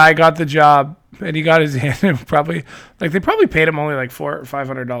this guy got the job, and he got his hand. Probably, like, they probably paid him only like $400 or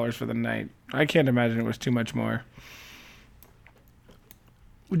 $500 for the night. I can't imagine it was too much more.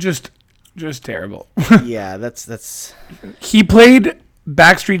 Just terrible. Yeah, that's. He played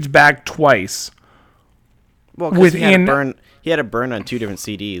Backstreet's Back twice. Well, because he had a burn on 2 different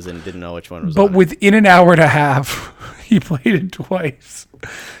CDs and didn't know which one was. But within an hour and a half, he played it twice.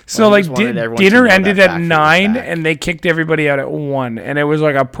 So, Well, he like, just wanted everyone to dinner know ended that at Backstreet was 9, back. and they kicked everybody out at 1. And it was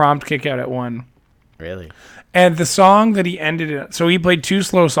like a prompt kick out at 1. Really? And the song that he ended it, so he played 2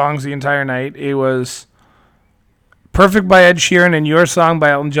 slow songs the entire night. It was Perfect by Ed Sheeran and Your Song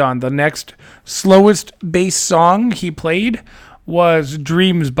by Elton John. The next slowest bass song he played was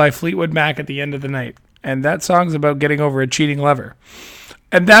Dreams by Fleetwood Mac at the end of the night. And that song's about getting over a cheating lover.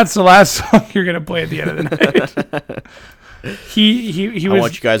 And that's the last song you're going to play at the end of the night. He I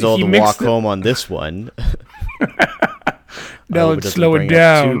want you guys all to walk home on this one. No, slow it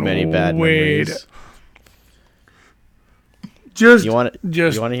down. Too many bad memories. Just you want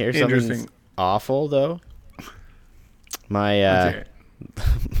to hear something awful though? My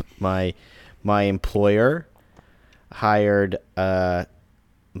my employer hired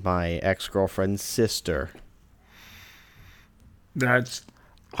my ex-girlfriend's sister. That's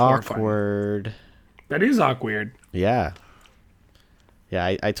awkward. Horrifying. That is awkward. Yeah.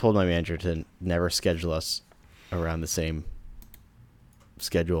 Yeah, I told my manager to never schedule us around the same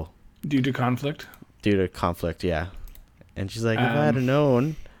schedule. Due to conflict? Due to conflict, yeah. And she's like, if I had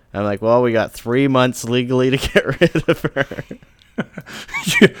known. I'm like, well, we got 3 months legally to get rid of her.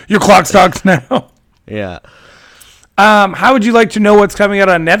 Your clock stops now. Yeah. How would you like to know what's coming out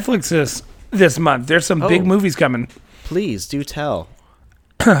on Netflix this month? There's some big movies coming. Please, do tell.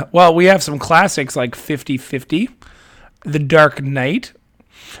 Well, we have some classics like 50-50, The Dark Knight.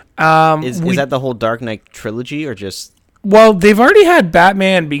 Is that the whole Dark Knight trilogy or just... Well, they've already had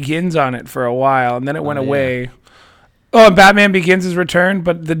Batman Begins on it for a while, and then it went away. Oh, and Batman Begins is returned,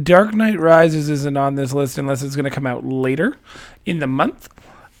 but The Dark Knight Rises isn't on this list unless it's going to come out later in the month.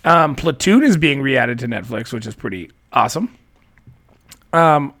 Platoon is being re-added to Netflix, which is pretty awesome.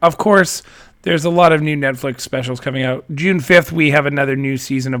 Of course, there's a lot of new Netflix specials coming out. June 5th, we have another new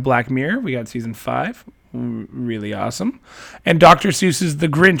season of Black Mirror. We got season 5. Really awesome. And Dr. Seuss's The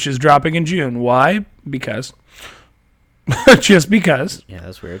Grinch is dropping in June. Why? Because. Just because. Yeah,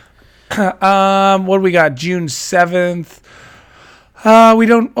 that's weird. What do we got? June 7th.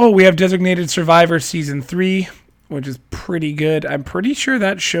 We have Designated Survivor season 3, which is pretty good. I'm pretty sure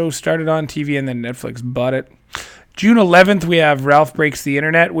that show started on TV and then Netflix bought it. June 11th, we have Ralph Breaks the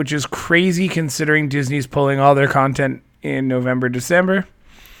Internet, which is crazy considering Disney's pulling all their content in November, December.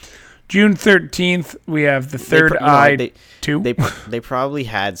 June 13th, we have The Third Eye 2. They probably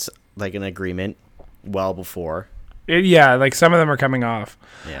had like an agreement well before. Like some of them are coming off.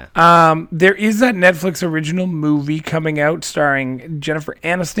 Yeah. There is that Netflix original movie coming out starring Jennifer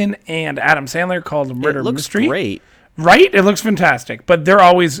Aniston and Adam Sandler called Murder Mystery. It looks great. Right? It looks fantastic. But they're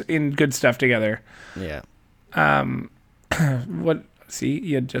always in good stuff together. Yeah. What?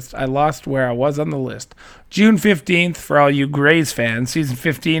 See, I lost where I was on the list. June 15th, for all you Grey's fans, season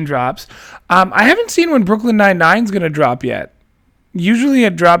 15 drops. I haven't seen when Brooklyn Nine-Nine's going to drop yet. Usually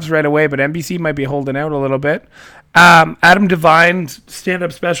it drops right away, but NBC might be holding out a little bit. Adam Devine's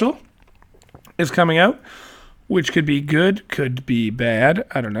stand-up special is coming out, which could be good, could be bad.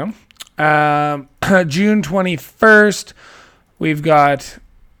 I don't know. June 21st, we've got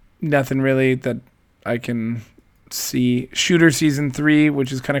nothing really that I can see. Shooter season 3,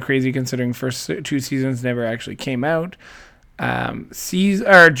 which is kind of crazy considering first 2 seasons never actually came out. June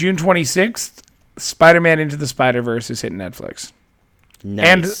 26th, Spider-Man Into the Spider-Verse is hitting Netflix.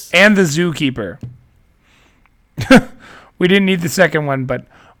 Nice. And The Zookeeper. We didn't need the second one, but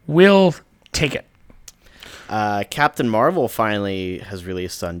we'll take it. Captain Marvel finally has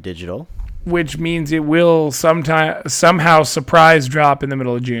released on digital. Which means it will somehow surprise drop in the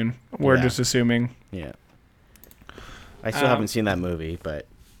middle of June. We're just assuming. Yeah. I still haven't seen that movie, but...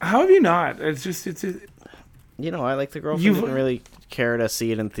 How have you not? It's I like the girlfriend didn't really care to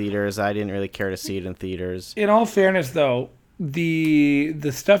see it in theaters. I didn't really care to see it in theaters. In all fairness, though,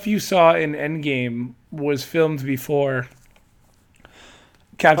 the stuff you saw in Endgame was filmed before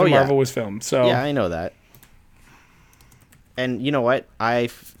Captain Marvel was filmed. So yeah, I know that. And you know what? I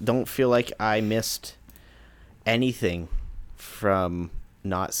don't feel like I missed anything from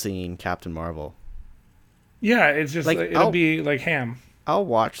not seeing Captain Marvel. Yeah, it's just it'll be like ham. I'll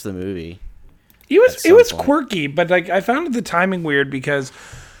watch the movie. It was quirky, but I found the timing weird because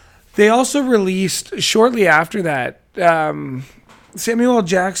they also released shortly after that. Samuel L.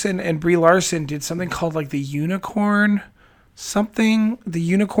 Jackson and Brie Larson did something called the Unicorn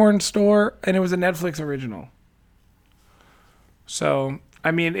Store, and it was a Netflix original. So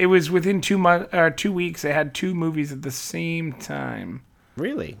I mean, it was within 2 weeks. They had 2 movies at the same time.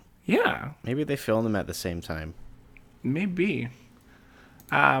 Really? Yeah. Maybe they filmed them at the same time. Maybe.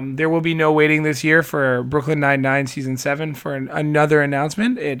 There will be no waiting this year for Brooklyn Nine-Nine Season 7 for another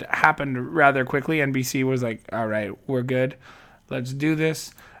announcement. It happened rather quickly. NBC was like, all right, we're good. Let's do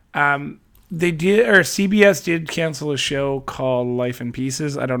this. CBS did cancel a show called Life in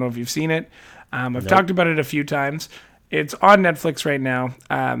Pieces. I don't know if you've seen it. I've talked about it a few times. It's on Netflix right now.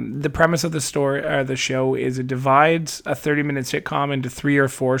 The premise of the story, the show, is it divides a 30-minute sitcom into 3 or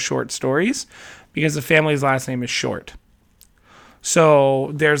 4 short stories because the family's last name is Short.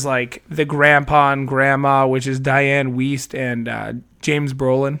 So there's like the grandpa and grandma, which is Diane Wiest and James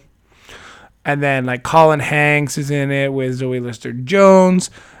Brolin. And then like Colin Hanks is in it with Zoe Lister-Jones.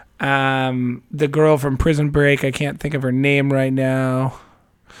 The girl from Prison Break, I can't think of her name right now.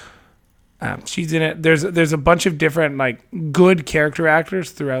 She's in it. There's a bunch of different like good character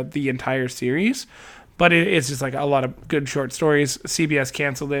actors throughout the entire series, but it's just like a lot of good short stories. CBS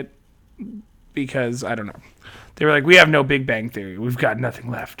canceled it because I don't know. They were like, we have no Big Bang Theory. We've got nothing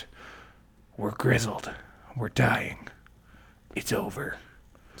left. We're grizzled. We're dying. It's over.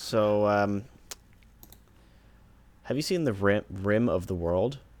 So, have you seen the Rim of the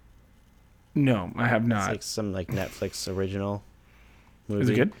World? No, I have It's not. like some like Netflix original movie. Is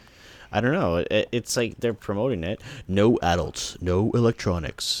it good? I don't know. It's like they're promoting it. No adults, no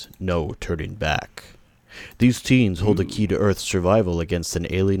electronics, no turning back. These teens hold the key to Earth's survival against an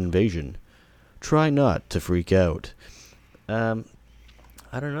alien invasion. Try not to freak out. I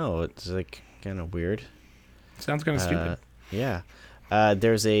don't know. It's like kind of weird. Sounds kind of stupid. Yeah. I've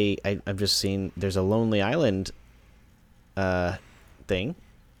just seen there's a Lonely Island thing.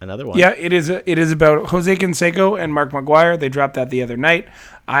 Another one. Yeah, it is about Jose Canseco and Mark McGuire. They dropped that the other night.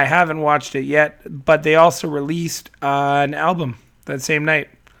 I haven't watched it yet, but they also released an album that same night.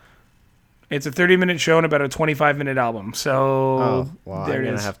 It's a 30-minute show and about a 25-minute album. So well, there I'm it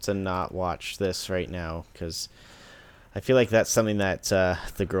gonna is. have to not watch this right now because I feel like that's something that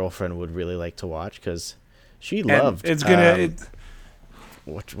the girlfriend would really like to watch because she loved. It's gonna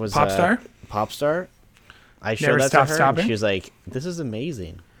What was Popstar? Popstar. I showed Never that Stop to her. Stopping? And she was like, "This is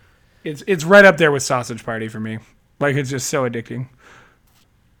amazing." It's right up there with Sausage Party for me. Like it's just so addicting.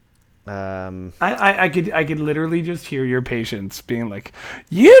 I could literally just hear your patience being like,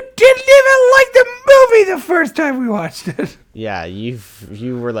 you didn't even like the movie the first time we watched it. Yeah, you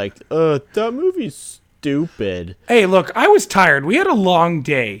were like, that movie's stupid." Hey, look, I was tired. We had a long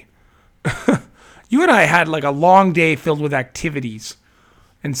day. You and I had like a long day filled with activities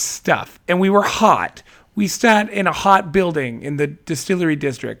and stuff, and we were hot. We sat in a hot building in the distillery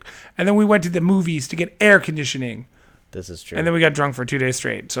district, and then we went to the movies to get air conditioning, This is true. and then we got drunk for 2 days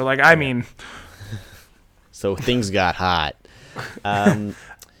straight. So, like, I mean, So things got hot.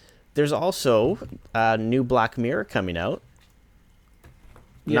 There's also a new Black Mirror coming out.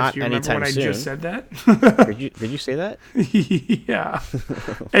 yes, Not you remember anytime when I soon. just said that? Did you say that? Yeah.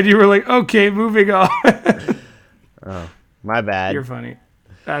 And you were like, okay, moving on. My bad. You're funny.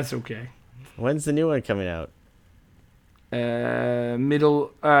 That's okay. When's the new one coming out? June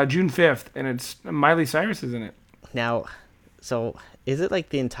 5th, and it's Miley Cyrus is in it. Now, so is it like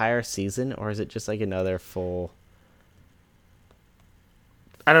the entire season, or is it just like another full?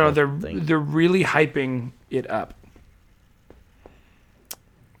 I don't know. Thing. They're really hyping it up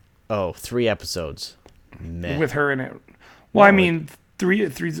Oh, 3 episodes. Meh. with her in it. Well, I No, mean, three,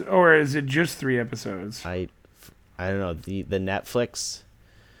 or is it just 3 episodes? I don't know, the Netflix,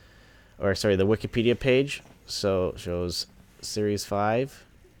 or sorry, the Wikipedia page shows series 5,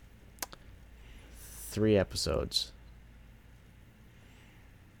 3 episodes.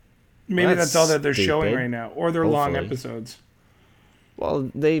 Maybe that's all that they're stupid. showing right now, or they're long Hopefully. episodes.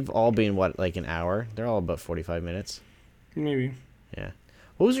 Well, they've all been like an hour. They're all about 45 minutes. Maybe. Yeah.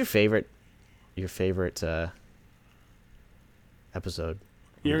 What was your favorite episode?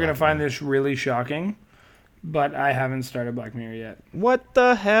 You're gonna find this really shocking, but I haven't started Black Mirror yet. What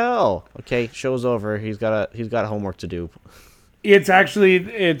the hell? Okay, show's over. He's got homework to do. It's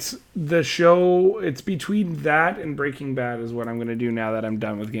the show. It's between that and Breaking Bad is what I'm gonna do now that I'm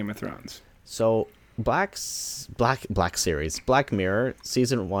done with Game of Thrones. So Black series, Black Mirror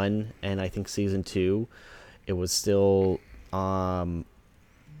season 1 and I think season 2, it was still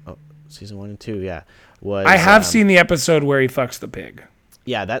season 1 and 2, yeah. I have seen the episode where he fucks the pig.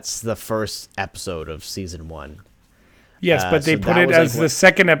 Yeah, that's the first episode of season 1. Yes, but they so put that it was as like the what-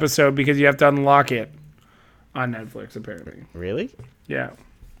 second episode because you have to unlock it on Netflix, apparently. Really? Yeah.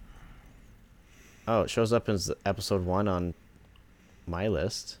 Oh, it shows up as episode 1 on my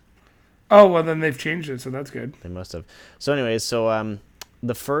list. Oh, well, then they've changed it, so that's good. They must have. So anyways,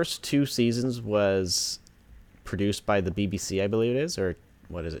 the first 2 seasons was produced by the BBC, I believe it is, or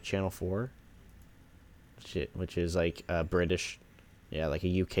what is it, Channel 4? Which is like British, yeah, like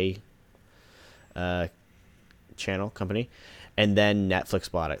a UK channel company. And then Netflix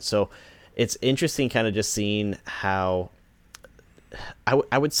bought it. So it's interesting kind of just seeing how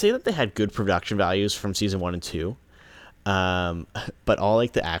I would say that they had good production values from season 1 and 2. But all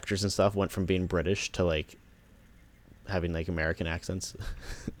like the actors and stuff went from being British to like having like American accents.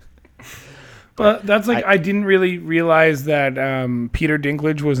 But that's like I didn't really realize that Peter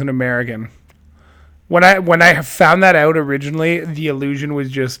Dinklage was an American. When I found that out originally, the illusion was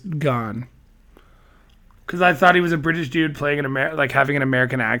just gone. Because I thought he was a British dude playing having an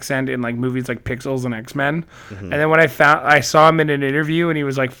American accent in like movies like Pixels and X-Men. Mm-hmm. And then when I saw him in an interview and he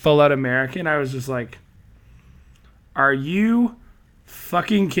was like full out American, I was just like, are you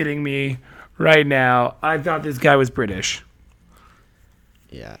fucking kidding me right now? I thought this guy was British.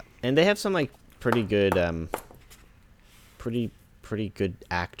 Yeah. And they have some like pretty good pretty good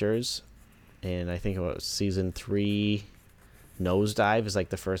actors. And I think about season 3 Nosedive is like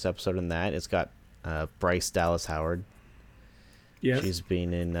the first episode in that. It's got Bryce Dallas Howard. Yes. She's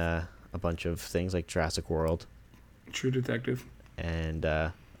been in a bunch of things like Jurassic World. True Detective. And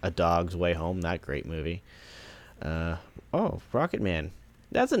A Dog's Way Home, that great movie. Rocket Man.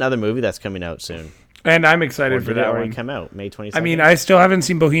 That's another movie that's coming out soon. And I'm excited for that one. It already come out May 22nd? I mean, I still haven't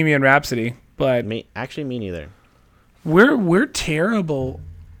seen Bohemian Rhapsody, but actually me neither. We're terrible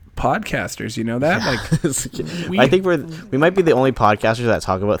podcasters, you know that? Like I think we might be the only podcasters that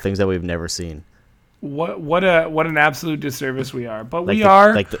talk about things that we've never seen. What an absolute disservice we are. But like we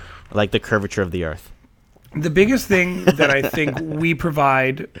are like the curvature of the earth. The biggest thing that I think we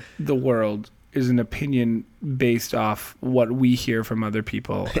provide the world is an opinion based off what we hear from other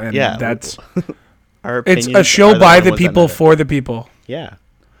people, and that's it's a show by the people for the people. Yeah.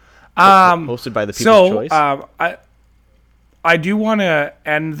 Hosted by the people's choice. I do want to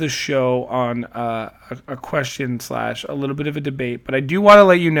end the show on a question / a little bit of a debate, but I do want to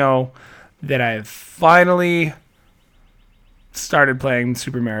let you know that I have finally started playing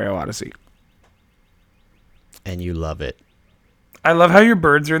Super Mario Odyssey. And you love it. I love how your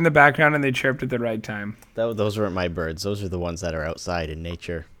birds are in the background and they chirped at the right time. Those weren't my birds. Those are the ones that are outside in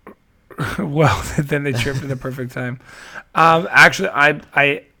nature. Well, then they chirped at the perfect time. Actually,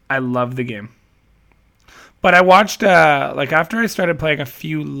 I love the game. But I watched, after I started playing a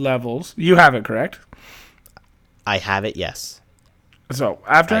few levels, you have it, correct? I have it, yes. So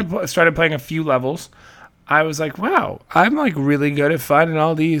after I started playing a few levels, I was like, wow, I'm like really good at finding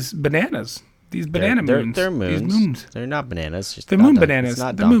all these bananas. These banana moons. They're moons. These moons. They're not bananas. They're moon bananas. It's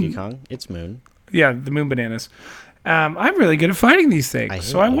not Donkey Kong. It's moon. Yeah, the moon bananas. I'm really good at finding these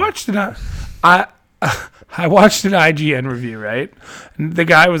things. I watched it. I watched an IGN review, right? And the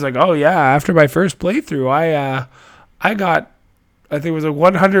guy was like, "Oh yeah, after my first playthrough, I got, I think it was a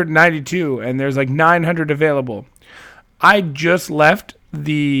 192, and there's like 900 available." I just left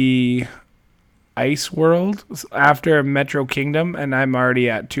the Ice World after Metro Kingdom, and I'm already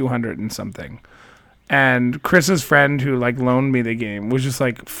at 200 and something. And Chris's friend who like loaned me the game was just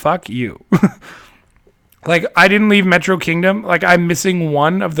like, "Fuck you." Like, I didn't leave Metro Kingdom. Like, I'm missing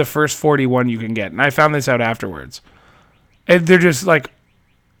one of the first 41 you can get. And I found this out afterwards. And they're just, like,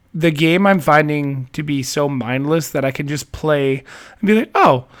 the game I'm finding to be so mindless that I can just play and be like,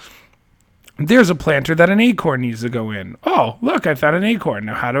 oh, there's a planter that an acorn needs to go in. Oh, look, I found an acorn.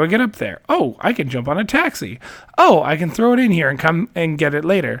 Now, how do I get up there? Oh, I can jump on a taxi. Oh, I can throw it in here and come and get it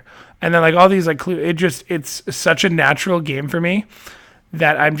later. And then, like, all these, like, it's such a natural game for me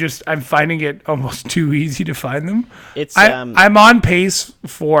that I'm finding it almost too easy to find them. I'm on pace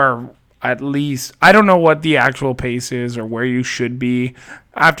for at least, I don't know what the actual pace is or where you should be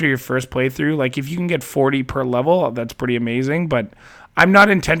after your first playthrough. Like, if you can get 40 per level, that's pretty amazing. But I'm not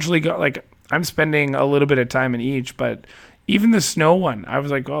intentionally I'm spending a little bit of time in each. But even the snow one, I was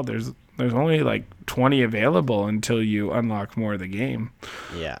like, oh, there's only like 20 available until you unlock more of the game.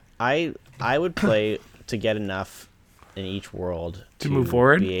 Yeah, I would play to get enough in each world to move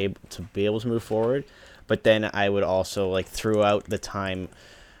forward, be able to move forward. But then I would also, like, throughout the time,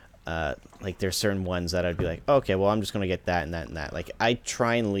 like, there's certain ones that I'd be like, okay, well, I'm just gonna get that and that and that. Like, I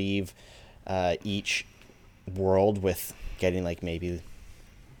try and leave each world with getting like maybe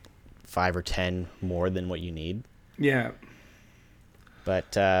 5 or 10 more than what you need. Yeah.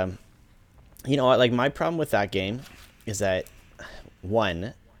 But you know what, like, my problem with that game is that,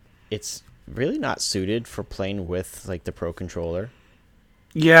 one, it's really not suited for playing with, like, the Pro Controller.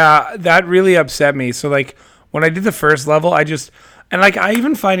 Yeah, that really upset me. So, like, when I did the first level, I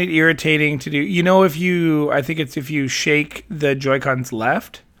even find it irritating to do, you know, if you shake the Joy-Cons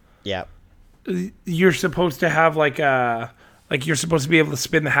left. Yeah. You're supposed to have, you're supposed to be able to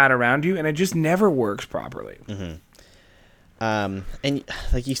spin the hat around you, and it just never works properly. Mm-hmm. And,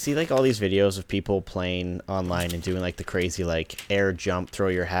 like, you see, like, all these videos of people playing online and doing, like, the crazy, like, air jump, throw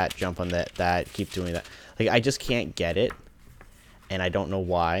your hat, jump on that, keep doing that. Like, I just can't get it, and I don't know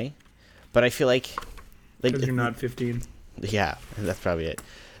why, but I feel like... Because you're not 15. Yeah, that's probably it.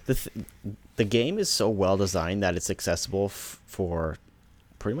 the game is so well designed that it's accessible for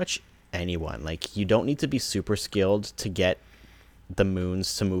pretty much anyone. Like, you don't need to be super skilled to get the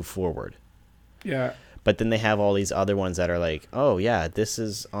moons to move forward. Yeah. But then they have all these other ones that are like, oh yeah, this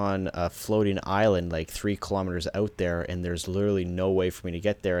is on a floating island like 3 kilometers out there, and there's literally no way for me to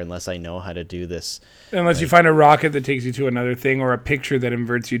get there unless I know how to do this. Unless you find a rocket that takes you to another thing, or a picture that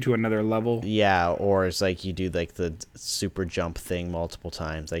inverts you to another level. Yeah, or it's like you do like the super jump thing multiple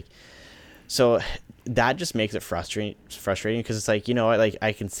times. Like, so that just makes it frustrating because it's like, you know, like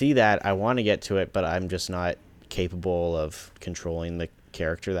I can see that, I want to get to it, but I'm just not capable of controlling the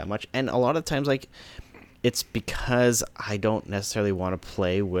character that much. And a lot of times, like, it's because I don't necessarily want to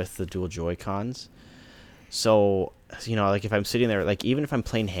play with the dual Joy-Cons. So, you know, like if I'm sitting there, like even if I'm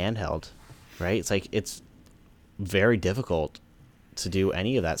playing handheld, right? It's like it's very difficult to do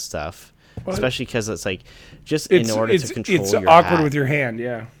any of that stuff, well, especially because it's like just in order to control your awkward hat. With your hand,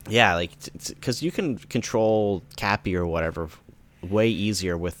 yeah. Yeah, like because you can control Cappy or whatever way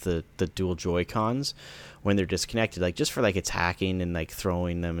easier with the dual Joy-Cons when they're disconnected, like just for like attacking and like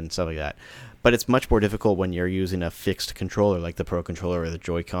throwing them and stuff like that. But it's much more difficult when you're using a fixed controller like the Pro Controller or the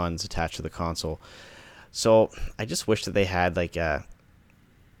Joy-Cons attached to the console. So I just wish that they had like a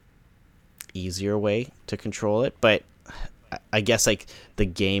easier way to control it. But I guess like the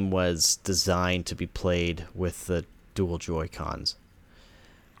game was designed to be played with the dual Joy-Cons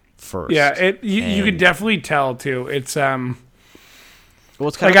first. Yeah, you could definitely tell too. It's well,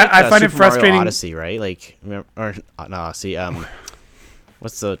 it's kind like of like I find Super it frustrating. Mario Odyssey, right? Like, or no, see,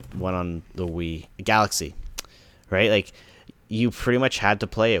 what's the one on the Wii? Galaxy, right? Like, you pretty much had to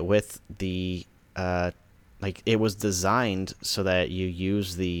play it with the, like, it was designed so that you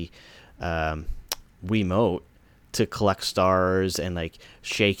use the Wiimote to collect stars and, like,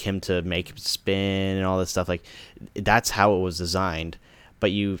 shake him to make him spin and all this stuff. Like, that's how it was designed.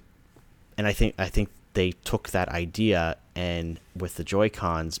 But and I think they took that idea and with the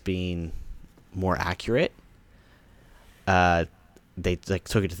Joy-Cons being more accurate, they like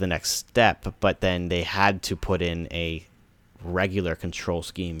took it to the next step, but then they had to put in a regular control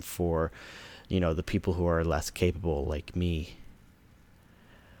scheme for, you know, the people who are less capable like me.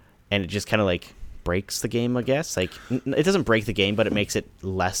 And it just kind of like breaks the game, I guess. Like, it doesn't break the game, but it makes it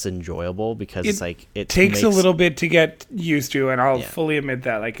less enjoyable because it's like it takes a little bit to get used to, and I'll fully admit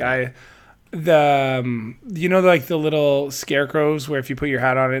that. Like you know, like the little scarecrows where if you put your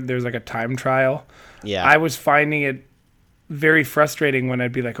hat on it, there's like a time trial. Yeah, I was finding it very frustrating when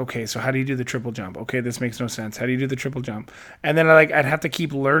I'd be like, okay, so how do you do the triple jump? Okay, this makes no sense. How do you do the triple jump? And then I'd have to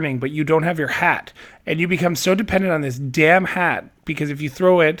keep learning, but you don't have your hat, and you become so dependent on this damn hat because if you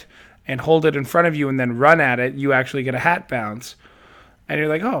throw it and hold it in front of you and then run at it, you actually get a hat bounce, and you're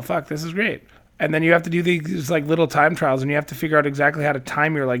like, oh fuck, this is great. And then you have to do these like little time trials, and you have to figure out exactly how to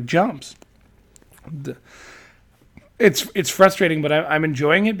time your like jumps. It's frustrating, but I'm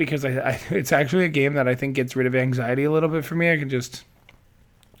enjoying it because it's actually a game that I think gets rid of anxiety a little bit for me. I can just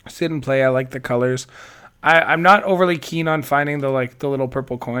sit and play. I like the colors. I'm not overly keen on finding the little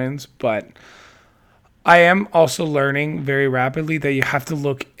purple coins, but I am also learning very rapidly that you have to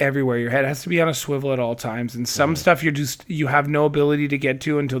look everywhere. Your head has to be on a swivel at all times, and some stuff you have no ability to get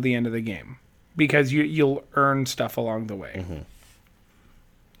to until the end of the game because you'll earn stuff along the way. Mm-hmm.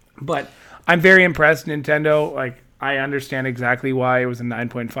 But I'm very impressed, Nintendo. Like, I understand exactly why it was a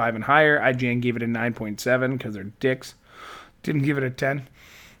 9.5 and higher. IGN gave it a 9.7 because they're dicks. Didn't give it a 10.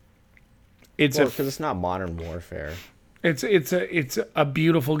 Because it's not Modern Warfare. It's a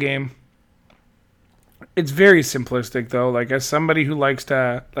beautiful game. It's very simplistic though. Like, as somebody who likes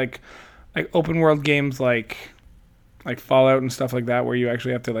to like open world games like Fallout and stuff like that, where you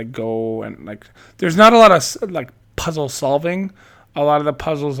actually have to like go and like, there's not a lot of like puzzle solving. A lot of the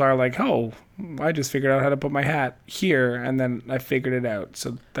puzzles are like, oh, I just figured out how to put my hat here, and then I figured it out.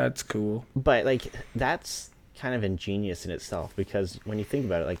 So that's cool. But like, that's kind of ingenious in itself because when you think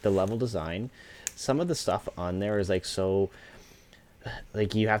about it, like the level design, some of the stuff on there is like so,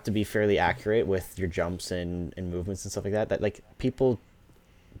 like you have to be fairly accurate with your jumps and movements and stuff like that. That like people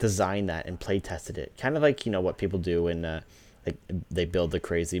designed that and play tested it, kind of like, you know, what people do in like they build the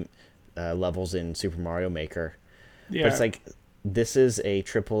crazy levels in Super Mario Maker. Yeah. But it's like, this is a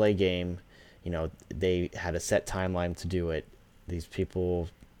AAA game. You know, they had a set timeline to do it. These people,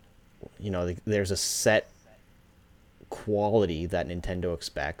 you know, there's a set quality that Nintendo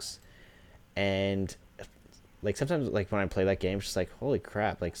expects. And, like, sometimes, like, when I play that game, it's just like, holy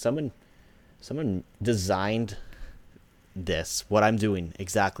crap. Like, someone designed this, what I'm doing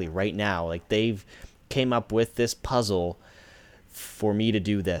exactly right now. Like, they've came up with this puzzle for me to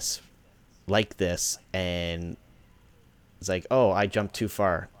do this, like this, and it's like, oh, I jumped too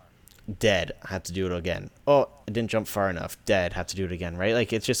far. dead, I have to do it again. Oh, I didn't jump far enough, dead, have to do it again, right?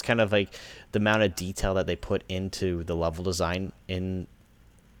 Like, it's just kind of like the amount of detail that they put into the level design in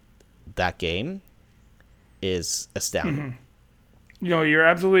that game is astounding. You're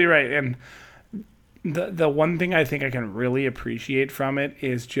absolutely right. And the one thing I think I can really appreciate from it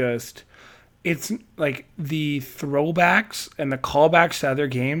is just it's like the throwbacks and the callbacks to other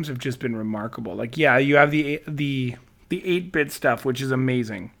games have just been remarkable. Like, yeah, you have the 8-bit stuff, which is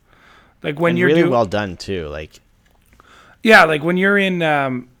amazing. Like when And you're really doing, well done too. Like, yeah, like when you're in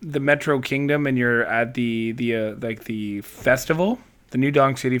the Metro Kingdom and you're at the festival, the New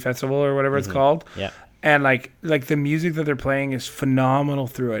Donk City Festival or whatever it's called. yeah, And like the music that they're playing is phenomenal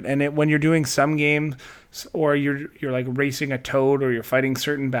through it. And when you're doing some games or you're like racing a toad or you're fighting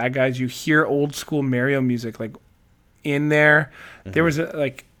certain bad guys, you hear old school Mario music like in there. There was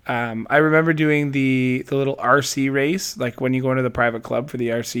I remember doing the little RC race, like when you go into the private club for the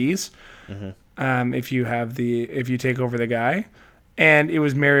RCs. If you take over the guy, and it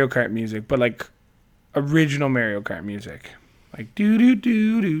was Mario Kart music, but like original Mario Kart music, like do do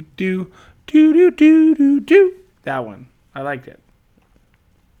do do do do do do do do. That one, I liked it.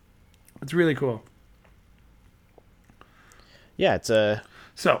 It's really cool. yeah, it's a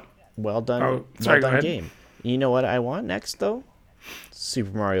So, well done, Oh, sorry, go well done ahead. game. You know what I want next though?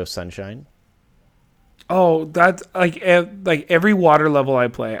 Super Mario Sunshine. oh, that's like every water level I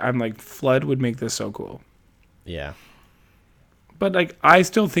play, I'm like, Flood would make this so cool. Yeah, But like, I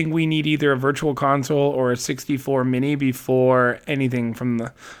still think we need either a virtual console or a 64 mini before anything from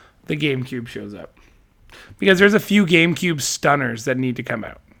the GameCube shows up. Because there's a few GameCube stunners that need to come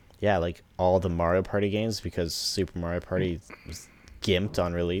out. yeah, like all the Mario Party games because Super Mario Party was gimped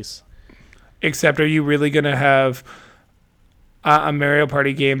on release. Except, are you really going to have a Mario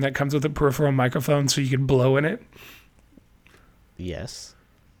Party game that comes with a peripheral microphone so you can blow in it? Yes.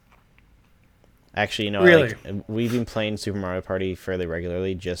 Actually, Really? like, we've been playing Super Mario Party fairly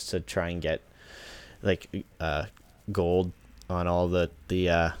regularly just to try and get like gold on all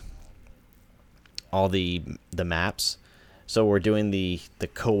the maps. So we're doing the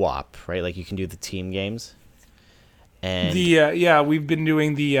co-op, right? Like you can do the team games. And Yeah, we've been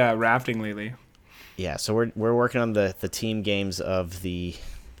doing the rafting lately. yeah, so we're working on the team games of the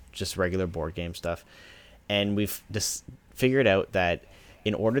just regular board game stuff. And we've just figured out that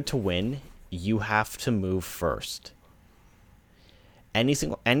in order to win, you have to move first.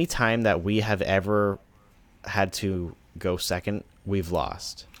 Any time that we have ever had to go second, we've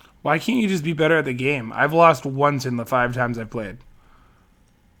lost. Why can't you just be better at the game? I've lost once in the 5 times I've played.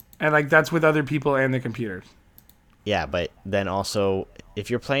 And like, that's with other people and the computers. Yeah, but then also if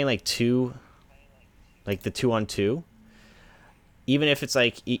you're playing like the 2-on-2, even if it's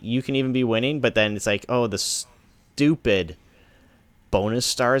like you can even be winning, but then it's like, oh, the stupid bonus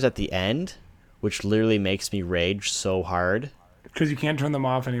stars at the end, which literally makes me rage so hard. Because you can't turn them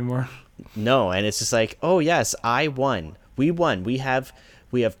off anymore. No, and it's just like, oh yes, I won. We won. We have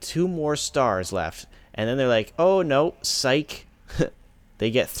 2 more stars left. And then they're like, oh no, psych. They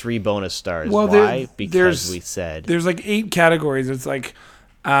get 3 bonus stars. Well, Why? Because there's- we said. There's like 8 categories. It's like,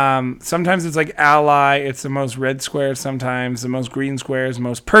 sometimes it's like ally. It's the most red squares. Sometimes the most green squares.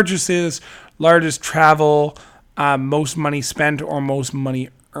 Most purchases. Largest travel. Most money spent or most money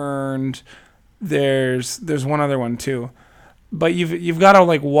earned. There's one other one too. But you've got to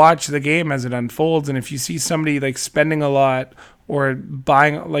like watch the game as it unfolds, and if you see somebody like spending a lot or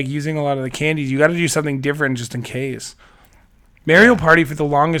buying like using a lot of the candies, you got to do something different just in case. Mario Party for the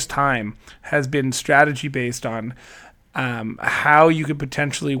longest time has been strategy based on how you could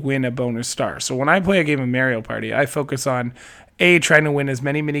potentially win a bonus star. So when I play a game of Mario Party, I focus on trying to win as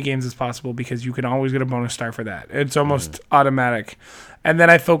many mini games as possible because you can always get a bonus star for that. It's almost automatic. And then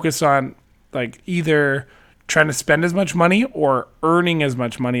I focus on like either trying to spend as much money or earning as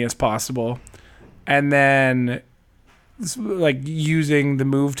much money as possible, and then like using the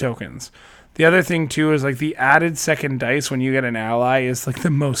move tokens. The other thing too is like the added second dice when you get an ally is like the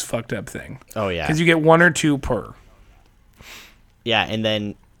most fucked up thing. Oh yeah. Because you get 1 or 2 per. Yeah, and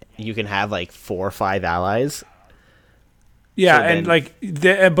then you can have like 4 or 5 allies. Yeah, So and then-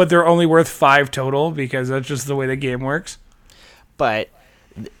 like, but they're only worth 5 total because that's just the way the game works. But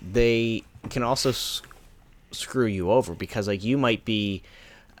they can also screw you over because like you might be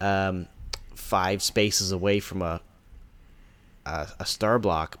 5 spaces away from a star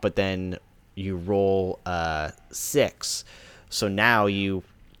block, but then you roll 6, so now you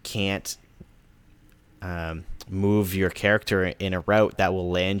can't move your character in a route that will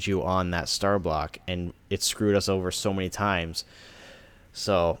land you on that star block, and it screwed us over so many times.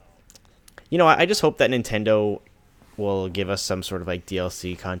 So I just hope that Nintendo will give us some sort of like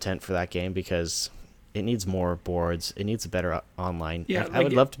DLC content for that game because it needs more boards. It needs a better online. Yeah, I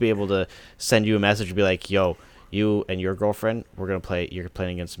would love to be able to send you a message and be like, "Yo, you and your girlfriend, we're gonna play. You're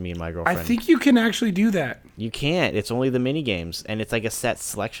playing against me and my girlfriend." I think you can actually do that. You can't. It's only the mini games, and it's like a set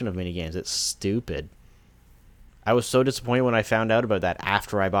selection of mini games. It's stupid. I was so disappointed when I found out about that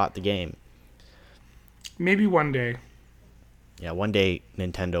after I bought the game. Maybe one day. Yeah, one day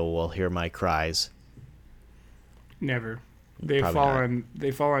Nintendo will hear my cries. Never. They Probably fall not. on.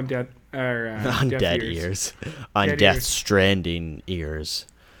 They fall on dead On deaf dead ears. ears. On Dead Death ears. Stranding ears.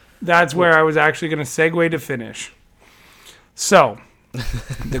 That's where I was actually going to segue to finish. So,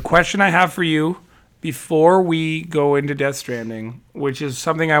 the question I have for you before we go into Death Stranding, which is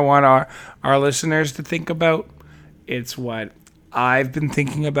something I want our listeners to think about. It's what I've been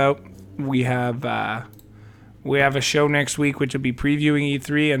thinking about. We have a show next week, which will be previewing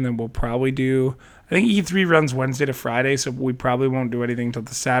E3, and then we'll probably do. I think E3 runs Wednesday to Friday, so we probably won't do anything till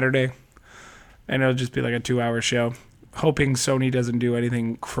the Saturday, and it'll just be like a 2-hour show. Hoping Sony doesn't do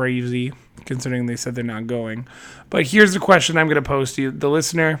anything crazy, considering they said they're not going. But here's the question I'm going to pose to you, the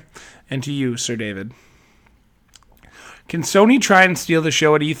listener, and to you, Sir David. Can Sony try and steal the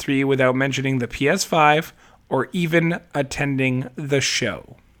show at E3 without mentioning the PS5 or even attending the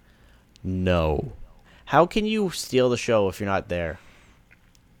show? No. How can you steal the show if you're not there?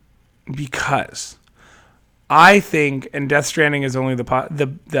 Because I think, and Death Stranding is only the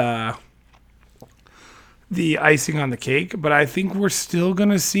icing on the cake, but I think we're still going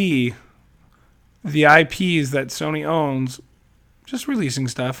to see the IPs that Sony owns just releasing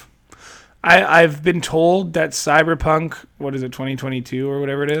stuff. I've been told that Cyberpunk, what is it, 2022 or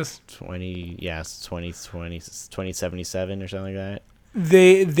whatever it is? 2077 or something like that.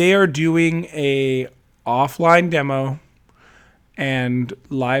 They are doing a offline demo and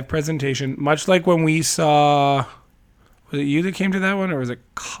live presentation, much like when we saw, was it you that came to that one or was it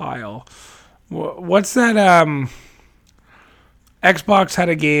Kyle? What's that? Xbox had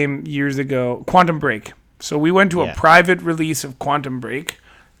a game years ago, Quantum Break. So we went to a private release of Quantum Break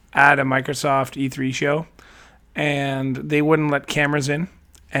at a Microsoft E3 show, and they wouldn't let cameras in.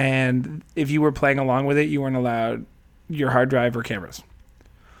 And if you were playing along with it, you weren't allowed your hard drive or cameras,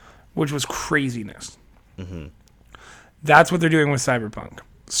 which was craziness. Mm-hmm. That's what they're doing with Cyberpunk.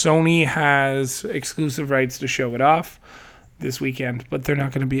 Sony has exclusive rights to show it off this weekend, but they're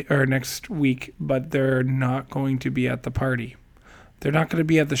not going to be, or next week, but they're not going to be at the party. They're not going to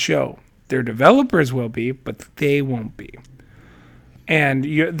be at the show. Their developers will be, but they won't be. And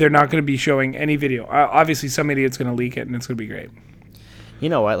they're not going to be showing any video. Obviously, some idiot's going to leak it, and it's going to be great. You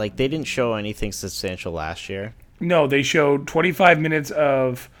know what? Like, they didn't show anything substantial last year. No, they showed 25 minutes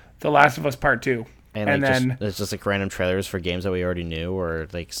of The Last of Us Part 2. And then it's just like random trailers for games that we already knew or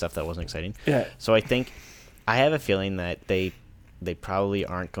like stuff that wasn't exciting. Yeah. So I have a feeling that they probably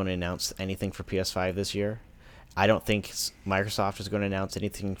aren't going to announce anything for PS5 this year. I don't think Microsoft is going to announce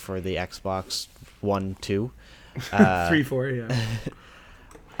anything for the Xbox One, 2. 3, 4, yeah.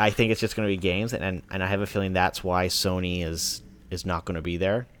 I think it's just going to be games, and I have a feeling that's why Sony is not going to be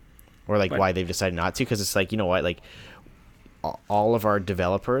there, or like why they've decided not to. Because it's like, you know what, like all of our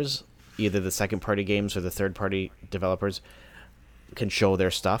developers, either the second party games or the third party developers, can show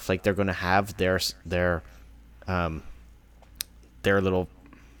their stuff. Like they're going to have their little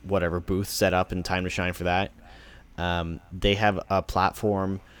whatever booth set up in time to shine for that. They have a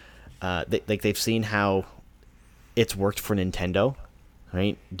platform. They've seen how it's worked for Nintendo,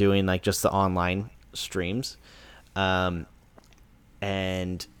 right? Doing like just the online streams, and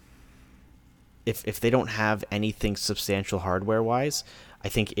if they don't have anything substantial hardware wise, I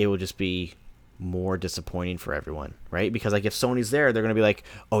think it will just be more disappointing for everyone, right? Because like if Sony's there, they're gonna be like,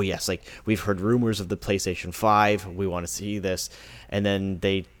 oh yes, like we've heard rumors of the PlayStation 5, we want to see this, and then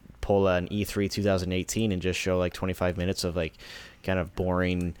they pull an E3 2018 and just show like 25 minutes of like kind of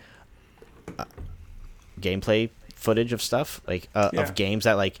boring gameplay footage of stuff, like of games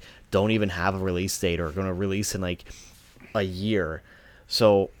that like don't even have a release date or are going to release in like a year.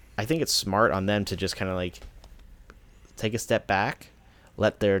 So I think it's smart on them to just kind of like take a step back,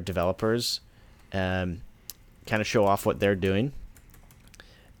 let their developers kind of show off what they're doing,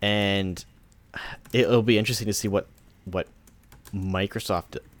 and it'll be interesting to see what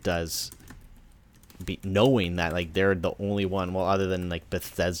Microsoft does, knowing that like they're the only one, well, other than like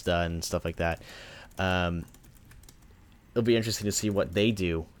Bethesda and stuff like that. It'll be interesting to see what they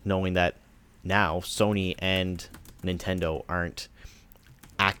do, knowing that now Sony and Nintendo aren't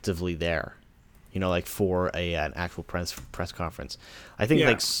actively there, you know, like for an actual press conference. I think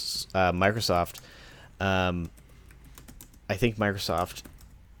like Microsoft,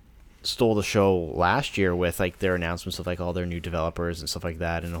 stole the show last year with like their announcements of like all their new developers and stuff like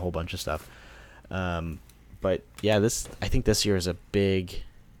that, and a whole bunch of stuff. But yeah, I think this year is a big.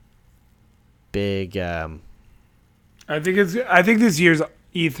 I think this year's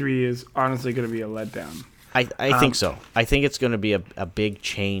E3 is honestly going to be a letdown. I think so. I think it's going to be a big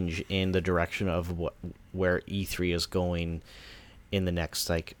change in the direction of where E3 is going in the next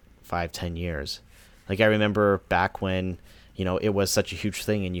like 5-10 years. Like I remember back when, you know, it was such a huge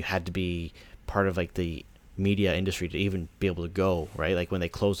thing and you had to be part of like the media industry to even be able to go, right? Like when they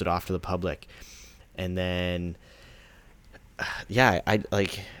closed it off to the public. And then yeah,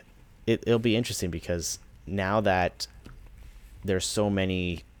 it'll be interesting because now that there's so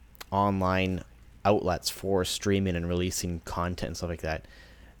many online outlets for streaming and releasing content and stuff like that,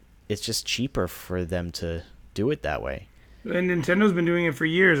 it's just cheaper for them to do it that way. And Nintendo's been doing it for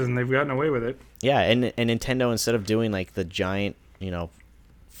years, and they've gotten away with it. Yeah, and Nintendo, instead of doing like the giant,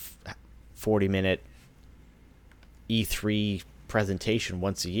 40-minute E3 presentation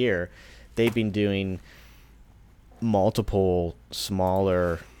once a year, they've been doing multiple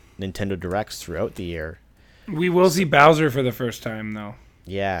smaller Nintendo Directs throughout the year. We will see Bowser for the first time, though.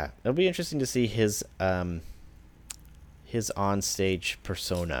 Yeah, it'll be interesting to see his on-stage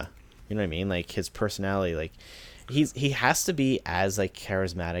persona. You know what I mean? Like his personality. Like he has to be as like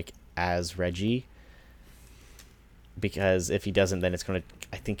charismatic as Reggie, because if he doesn't, then it's going to,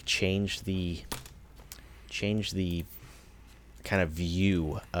 I think, change the kind of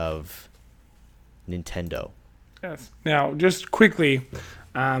view of Nintendo. Yes. Now, just quickly,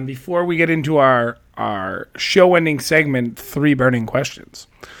 before we get into our show-ending segment, 3 burning questions,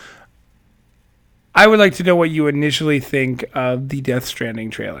 I would like to know what you initially think of the Death Stranding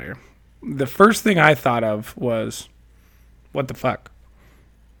trailer. The first thing I thought of was, what the fuck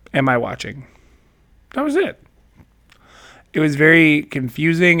am I watching? That was it. It was very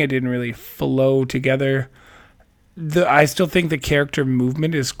confusing. It didn't really flow together. I still think the character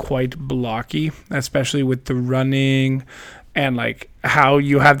movement is quite blocky, especially with the running and like how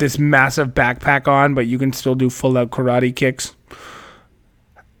you have this massive backpack on, but you can still do full-out karate kicks.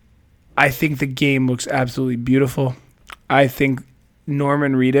 I think the game looks absolutely beautiful. I think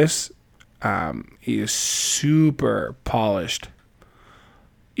Norman Reedus, he is super polished.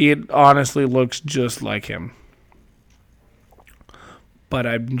 It honestly looks just like him. But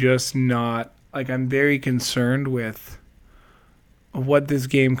I'm just not, like, I'm very concerned with what this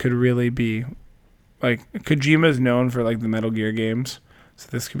game could really be. Like, Kojima is known for, like, the Metal Gear games, so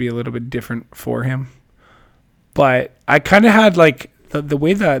this could be a little bit different for him. But I kind of had, like, the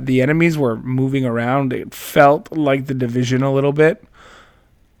way that the enemies were moving around, it felt like The Division a little bit.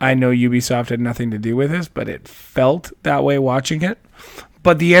 I know Ubisoft had nothing to do with this, but it felt that way watching it.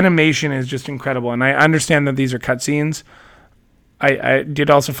 But the animation is just incredible, and I understand that these are cutscenes. I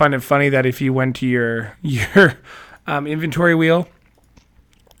did also find it funny that if you went to your inventory wheel,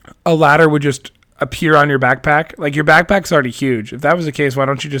 a ladder would just appear on your backpack. Like, your backpack's already huge. If that was the case, why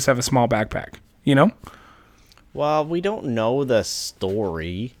don't you just have a small backpack? You know? Well, we don't know the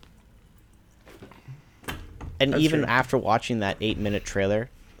story. And That's even true. after watching that 8-minute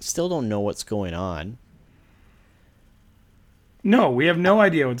trailer, still don't know what's going on. No, we have no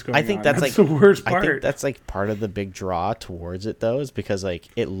idea what's going on. I think that's like the worst part. I think that's like part of the big draw towards it, though, is because like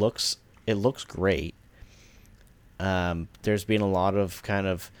it looks great. There's been a lot of kind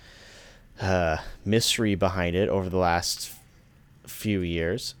of mystery behind it over the last few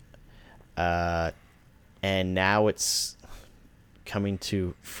years, and now it's coming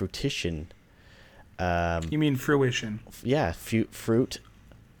to fruition. You mean fruition? Yeah, fruition.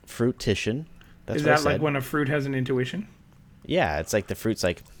 That's Is what I that said. like when a fruit has an intuition? Yeah, it's like the fruit's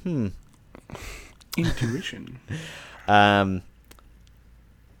like, Intuition.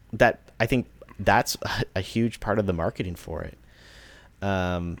 that I think that's a huge part of the marketing for it.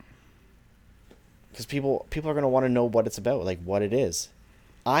 Because people are going to want to know what it's about, like what it is.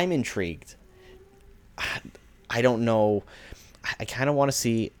 I'm intrigued. I don't know. I kind of want to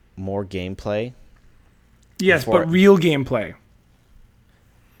see more gameplay. Yes, before- but real gameplay.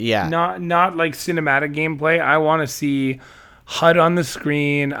 Yeah. Not like cinematic gameplay. I want to see HUD on the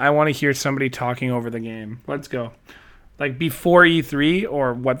screen. I want to hear somebody talking over the game. Let's go. Like before E3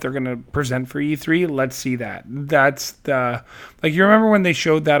 or what they're going to present for E3, let's see that. That's the, like, you remember when they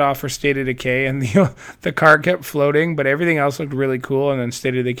showed that off for State of Decay and the car kept floating, but everything else looked really cool, and then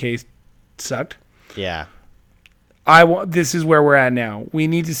State of Decay sucked? Yeah. This is where we're at now. We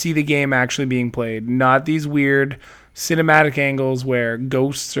need to see the game actually being played, not these weird cinematic angles where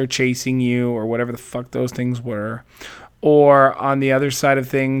ghosts are chasing you or whatever the fuck those things were. Or on the other side of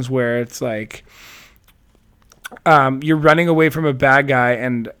things where it's like you're running away from a bad guy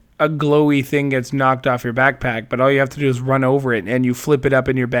and a glowy thing gets knocked off your backpack, but all you have to do is run over it and you flip it up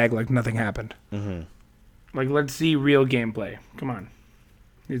in your bag like nothing happened. Mm-hmm. Like, let's see real gameplay. Come on.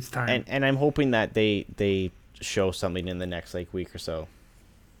 It's time. And I'm hoping that they show something in the next week or so.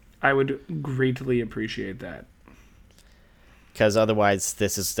 I would greatly appreciate that. Because otherwise,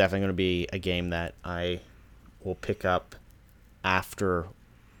 this is definitely going to be a game that I will pick up after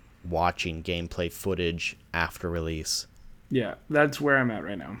watching gameplay footage after release. Yeah, that's where I'm at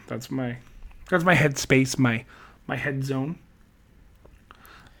right now. That's my headspace, my head zone.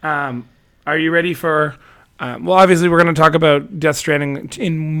 Are you ready for... well, obviously, we're going to talk about Death Stranding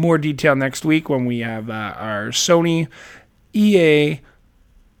in more detail next week when we have our Sony, EA,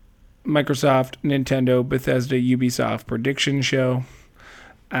 Microsoft, Nintendo, Bethesda, Ubisoft prediction show.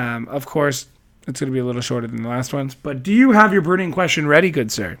 Of course, it's going to be a little shorter than the last ones. But do you have your burning question ready,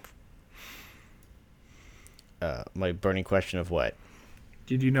 good sir? My burning question of what?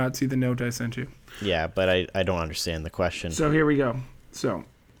 Did you not see the note I sent you? Yeah, but I don't understand the question. So here we go. So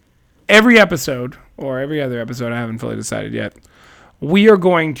every episode, or every other episode, I haven't fully decided yet, we are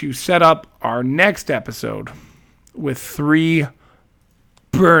going to set up our next episode with 3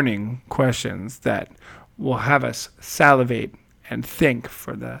 burning questions that will have us salivate and think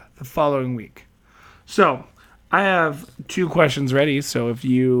for the following week. So I have 2 questions ready, so if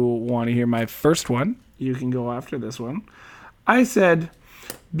you want to hear my first one, you can go after this one. I said,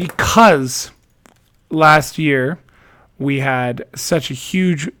 because last year we had such a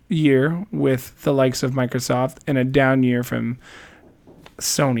huge year with the likes of Microsoft and a down year from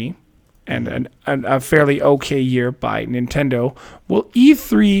Sony and a fairly okay year by Nintendo, will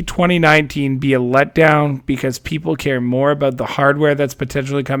E3 2019 be a letdown because people care more about the hardware that's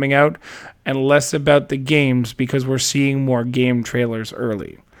potentially coming out and less about the games because we're seeing more game trailers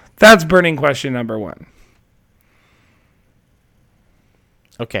early? That's burning question number 1.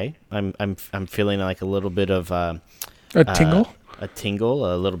 Okay, I'm feeling like a little bit of A tingle? a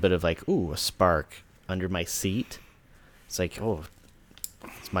tingle, a little bit of a spark under my seat. It's like, oh,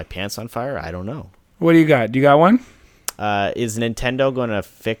 is my pants on fire? I don't know. What do you got? Do you got one? Is Nintendo going to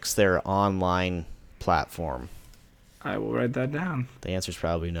fix their online platform? I will write that down. The answer is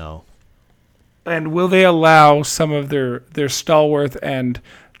probably no. And will they allow some of their stalwart and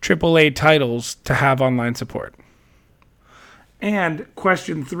AAA titles to have online support? And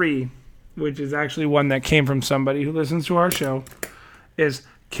question 3, which is actually one that came from somebody who listens to our show, is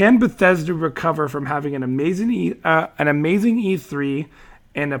can Bethesda recover from having an amazing E3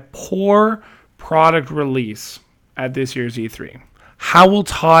 and a poor product release at this year's E3? How will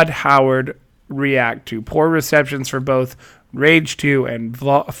Todd Howard react to poor receptions for both Rage 2 and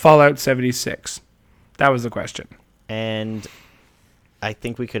Fallout 76? That was the question. And I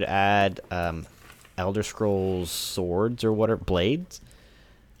think we could add Elder Scrolls Swords or what are Blades?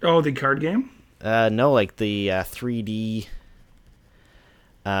 Oh, the card game? No, like the 3D,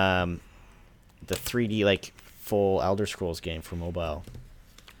 the 3D full Elder Scrolls game for mobile.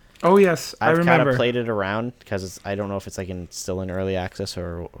 Oh yes, I remember. I've kind of played it around because I don't know if it's still in early access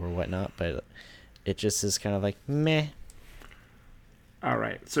or whatnot, but it just is kind of meh. All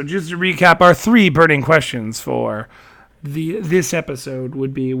right, so just to recap, our 3 burning questions for this episode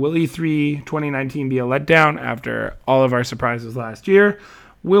would be: will E3 2019 be a letdown after all of our surprises last year?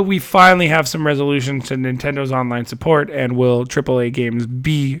 Will we finally have some resolution to Nintendo's online support, and will AAA games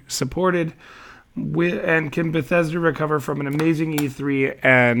be supported? And can Bethesda recover from an amazing E3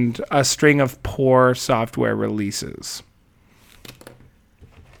 and a string of poor software releases?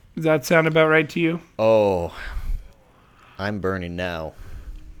 Does that sound about right to you? Oh, I'm burning now.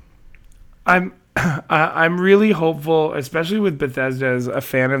 I'm really hopeful, especially with Bethesda, as a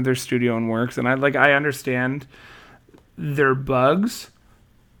fan of their studio and works, and I understand their bugs.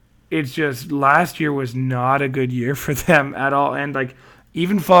 It's just last year was not a good year for them at all, and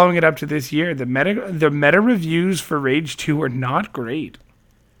even following it up to this year, the meta reviews for Rage 2 were not great.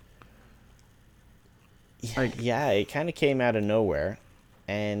 Yeah, it kind of came out of nowhere,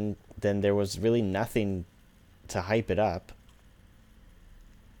 and then there was really nothing to hype it up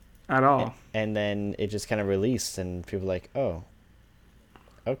At all. And then it just kind of released, and people were like, oh,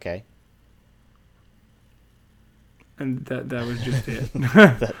 okay. And that was just it.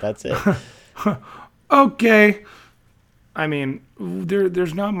 That's it. Okay. I mean,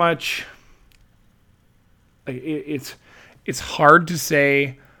 there's not much. It's hard to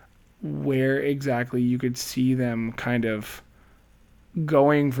say where exactly you could see them kind of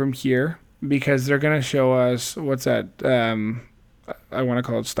going from here, because they're gonna show us what's that? I want to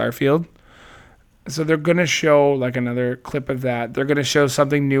call it Starfield. So they're gonna show another clip of that. They're gonna show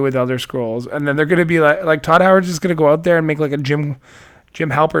something new with Elder Scrolls, and then they're gonna be like Todd Howard's just gonna go out there and make a Jim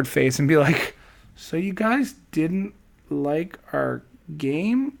Halpert face and be like, "So you guys didn't like our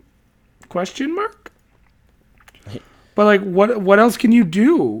game?" Question mark. But like, what else can you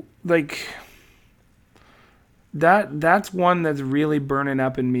do? Like that's one that's really burning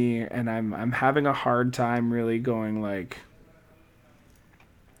up in me, and I'm having a hard time really going like,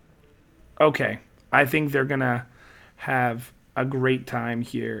 okay, I think they're gonna have a great time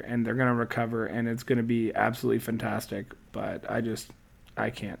here, and they're gonna recover, and it's gonna be absolutely fantastic. But I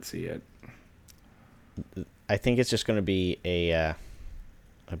can't see it. I think it's just going to be a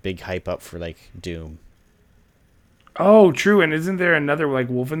big hype up for like Doom. Oh, true. And isn't there another like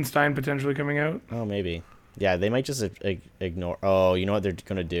Wolfenstein potentially coming out? Oh, maybe. Yeah, they might just ignore. Oh, you know what they're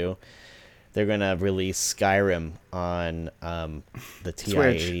going to do? They're going to release Skyrim on the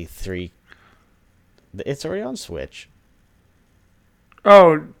TI-83. It's already on Switch.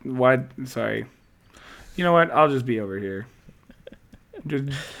 Oh, what? Sorry. You know what? I'll just be over here.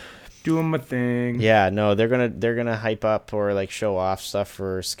 Just doing my thing. Yeah, no, they're gonna hype up or like show off stuff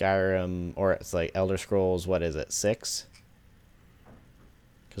for Skyrim, or it's like Elder Scrolls. What is it, 6?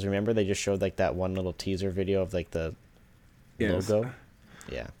 Because remember they just showed like that one little teaser video of like the logo.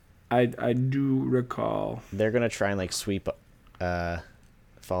 Yeah, I do recall. they're gonna try and like sweep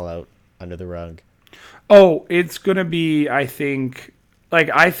Fallout under the rug. Oh, it's gonna be. I think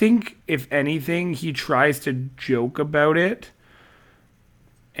if anything, he tries to joke about it.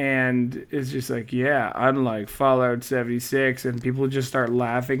 And it's just like, yeah, unlike Fallout 76, and people just start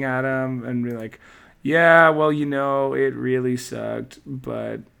laughing at him and be like, yeah, well, it really sucked,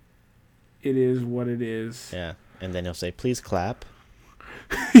 but it is what it is. Yeah, and then he'll say, please clap.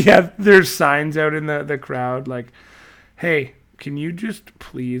 Yeah, there's signs out in the crowd like, hey, can you just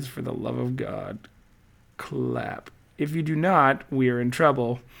please, for the love of God, clap? If you do not, we are in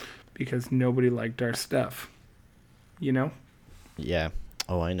trouble because nobody liked our stuff. Yeah.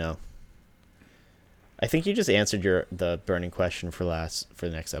 Oh, I know. I think you just answered the burning question for the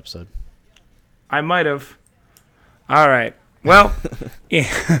next episode. I might have. All right. Well,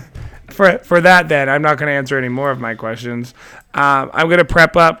 yeah. For that, then I'm not going to answer any more of my questions. I'm going to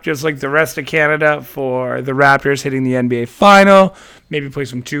prep up just like the rest of Canada for the Raptors hitting the NBA final. Maybe play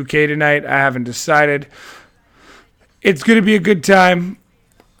some 2K tonight. I haven't decided. It's going to be a good time.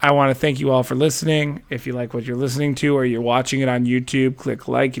 I want to thank you all for listening. If you like what you're listening to or you're watching it on YouTube, click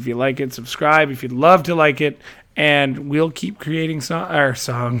like if you like it, subscribe if you'd love to like it, and we'll keep creating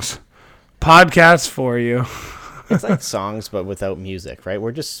songs, podcasts for you. It's like songs but without music, right?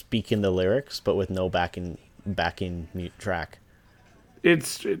 We're just speaking the lyrics but with no backing mute track.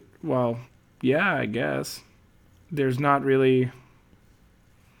 Well, yeah, I guess. There's not really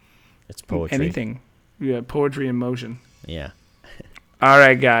It's poetry. anything. Yeah, poetry in motion. Yeah. All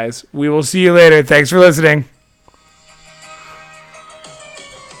right, guys. We will see you later. Thanks for listening.